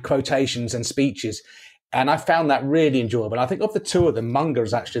and quotations and speeches. And I found that really enjoyable. I think of the two of them, Munger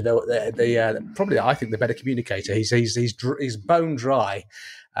is actually probably, I think, the better communicator. He's bone dry,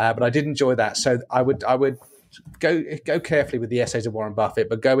 but I did enjoy that. So I would go carefully with the essays of Warren Buffett,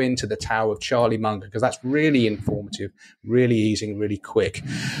 but go into The Tao of Charlie Munger, because that's really informative, really easy, and really quick.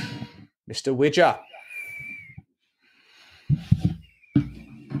 Mr. Widger.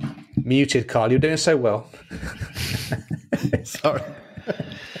 Muted, Carl. You're doing so well. Sorry.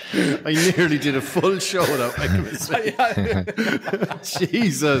 I nearly did a full show without making a mistake.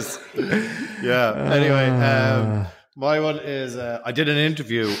 Jesus. Yeah. Anyway, my one is I did an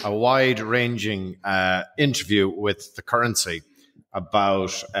interview, a wide-ranging interview with The Currency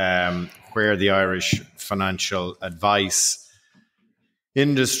about where the Irish financial advice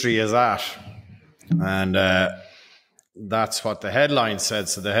industry is at. And that's what the headline said.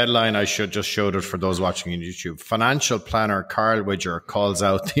 So the headline, I should just showed it for those watching on YouTube. Financial planner Carl Widger calls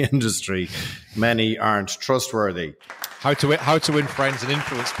out the industry. Many aren't trustworthy. How to win friends and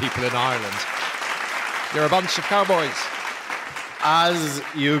influence people in Ireland. You're a bunch of cowboys. As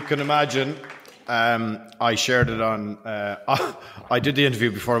you can imagine, I shared it on. I did the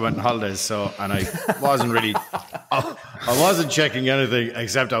interview before I went on holidays, and I wasn't really. I wasn't checking anything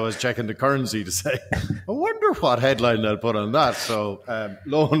except I was checking The Currency to say, I wonder what headline they'll put on that. So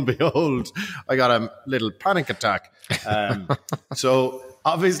lo and behold, I got a little panic attack. So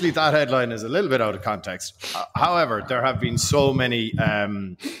obviously that headline is a little bit out of context. However, there have been so many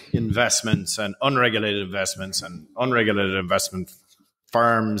investments and unregulated investment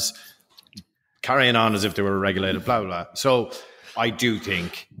firms carrying on as if they were regulated, blah, blah, blah. So I do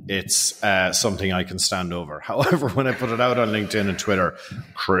think it's something I can stand over. However, when I put it out on LinkedIn and Twitter,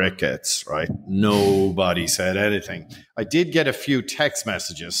 crickets, right? Nobody said anything. I did get a few text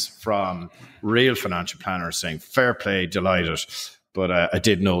messages from real financial planners saying, fair play, delighted. But I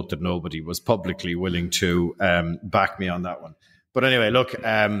did note that nobody was publicly willing to back me on that one. But anyway, look,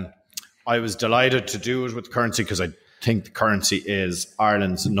 I was delighted to do it with The Currency because I think The Currency is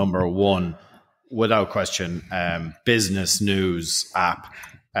Ireland's number one, without question, business news app.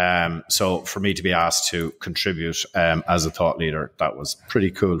 So for me to be asked to contribute as a thought leader, that was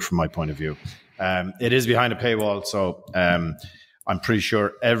pretty cool from my point of view. It is behind a paywall, so I'm pretty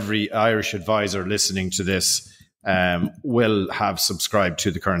sure every Irish advisor listening to this will have subscribed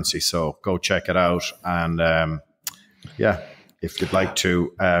to the currency. So go check it out. And if you'd like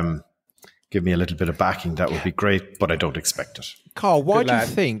to give me a little bit of backing, that would be great, but I don't expect it. Carl, why do you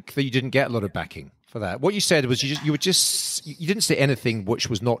think that you didn't get a lot of backing for that? What you said was you didn't say anything which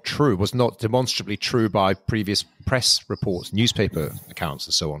was not true, was not demonstrably true by previous press reports, newspaper accounts,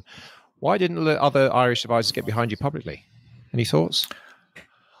 and so on. Why didn't the other Irish advisors get behind you publicly? Any thoughts?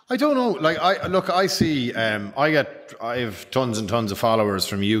 I don't know. Like, I see. I have tons and tons of followers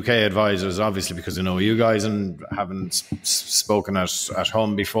from UK advisors, obviously because I know you guys and haven't spoken at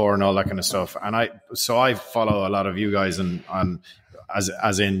home before and all that kind of stuff. And I follow a lot of you guys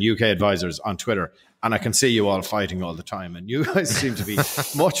as in UK advisors on Twitter, and I can see you all fighting all the time. And you guys seem to be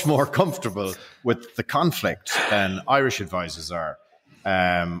much more comfortable with the conflict than Irish advisors are.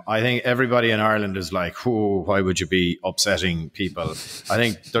 I think everybody in Ireland is like, why would you be upsetting people? I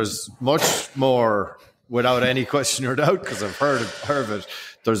think there's much more, without any question or doubt, because I've heard of it,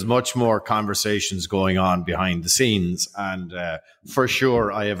 there's much more conversations going on behind the scenes. And for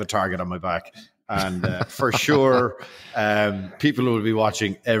sure, I have a target on my back. And for sure, people will be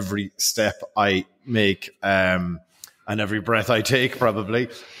watching every step I make and every breath I take, probably.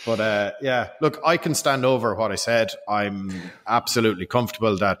 But look, I can stand over what I said. I'm absolutely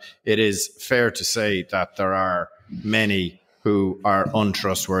comfortable that it is fair to say that there are many who are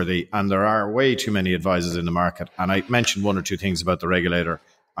untrustworthy, and there are way too many advisors in the market. And I mentioned one or two things about the regulator,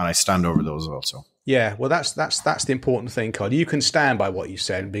 and I stand over those also. Yeah, well, that's the important thing, Carl. You can stand by what you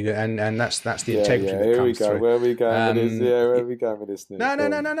said, and that's the integrity that comes through. Where are we going with this? Where are we going with this? No.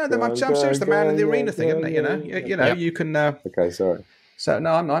 I'm serious. The man in the arena thing, isn't it? You know, you can. Okay, sorry. So no,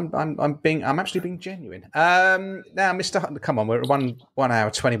 I'm actually being genuine. Now, Mr. Come on, we're at 1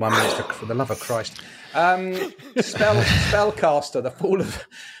 hour 21 minutes for the love of Christ. Spellcaster,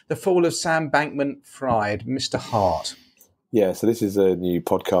 the fall of Sam Bankman-Fried, Mr. Hart. Yeah, so this is a new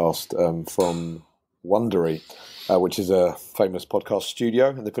podcast from Wondery, which is a famous podcast studio,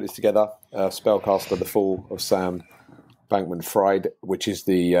 and they put this together. Spellcaster, the fall of Sam Bankman-Fried, which is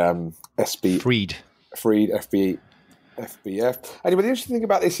the FBF. Anyway, the interesting thing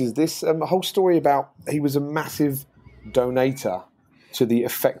about this is this whole story about he was a massive donator to the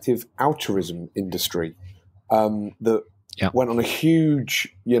effective altruism industry that went on a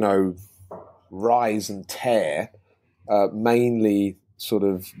huge, rise and tear, mainly sort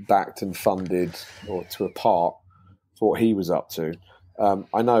of backed and funded, or to a part, for what he was up to.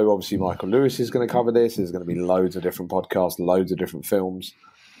 I know, obviously, Michael Lewis is going to cover this. There's going to be loads of different podcasts, loads of different films.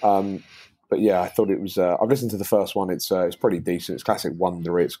 But yeah, I thought it was. I've listened to the first one. It's pretty decent. It's classic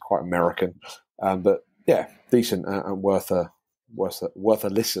Wondery. It's quite American, but yeah, decent and worth a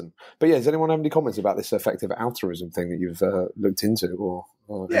listen. But yeah, does anyone have any comments about this effective altruism thing that you've looked into? Or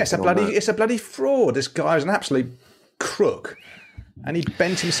yeah, it's a bloody fraud. This guy is an absolute crook, and he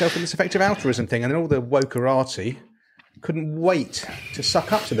bent himself in this effective altruism thing, and then all the wokerati couldn't wait to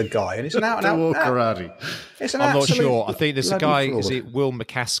suck up to the guy, and it's an out and out. I'm not sure. I think there's a guy. Fraud. Is it Will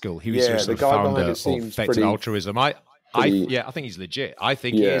McCaskill? He was the founder of effective altruism. I think he's legit. I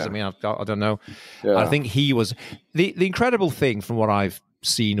think he is. I mean, I don't know. Yeah. I think he was the incredible thing from what I've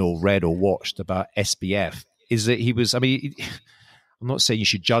seen or read or watched about SBF is that he was. I mean, I'm not saying you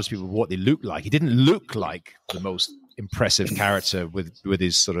should judge people for what they look like. He didn't look like the most impressive character with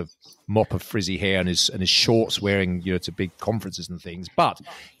his sort of mop of frizzy hair and his shorts wearing to big conferences and things. But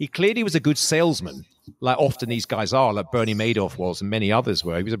he clearly was a good salesman, like often these guys are, like Bernie Madoff was and many others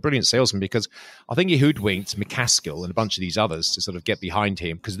were. He was a brilliant salesman because I think he hoodwinked McCaskill and a bunch of these others to sort of get behind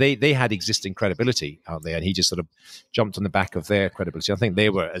him because they had existing credibility out there, and he just sort of jumped on the back of their credibility. I think they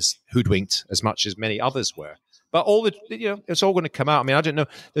were as hoodwinked as much as many others were. But all it's all going to come out. I mean, I don't know.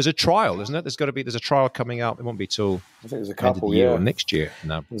 There's a trial, isn't it? There's a trial coming out. It won't be till I think there's a couple end of the year or next year.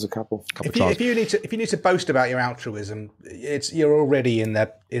 No, there's a couple. If you need to boast about your altruism, you're already in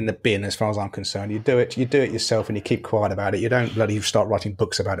the bin as far as I'm concerned. You do it yourself, and you keep quiet about it. You don't bloody start writing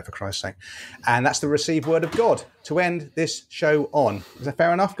books about it, for Christ's sake. And that's the received word of God to end this show on. Is that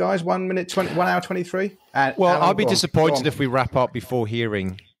fair enough, guys? 1 minute 20, 1 hour 23. Well, I'll be disappointed if we wrap up before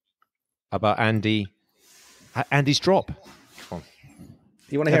hearing about Andy's drop. Come on.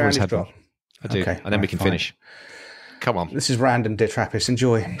 You want to hear Andy's drop? I do. Okay, and then we can finish. Come on. This is random, dear TRAPist.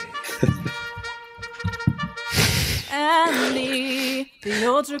 Enjoy. Andy, the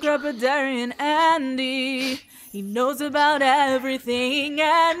ultra-crepidarian Andy. He knows about everything,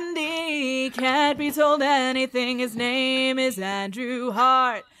 Andy. Can't be told anything. His name is Andrew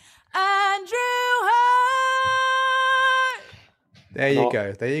Hart. Andrew Hart! There you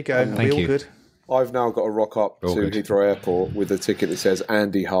go. Thank you. Good. I've now got to rock up to Heathrow Airport with a ticket that says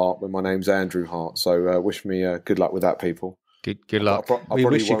Andy Hart when my name's Andrew Hart. So wish me good luck with that, people. Good luck. We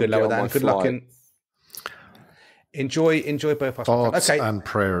wish you good luck with that. And good luck in enjoy both thoughts and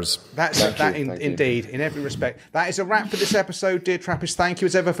prayers. That's indeed, in every respect. That is a wrap for this episode, dear Trappist. Thank you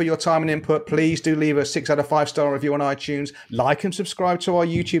as ever for your time and input. Please do leave a 6 out of 5 star review on iTunes. Like and subscribe to our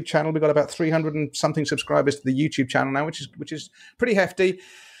YouTube channel. We've got about 300 and something subscribers to the YouTube channel now, which is pretty hefty.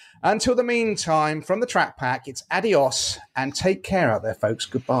 Until the meantime, from the Trap Pack, it's adios and take care out there, folks.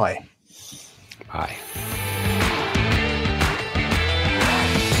 Goodbye. Bye.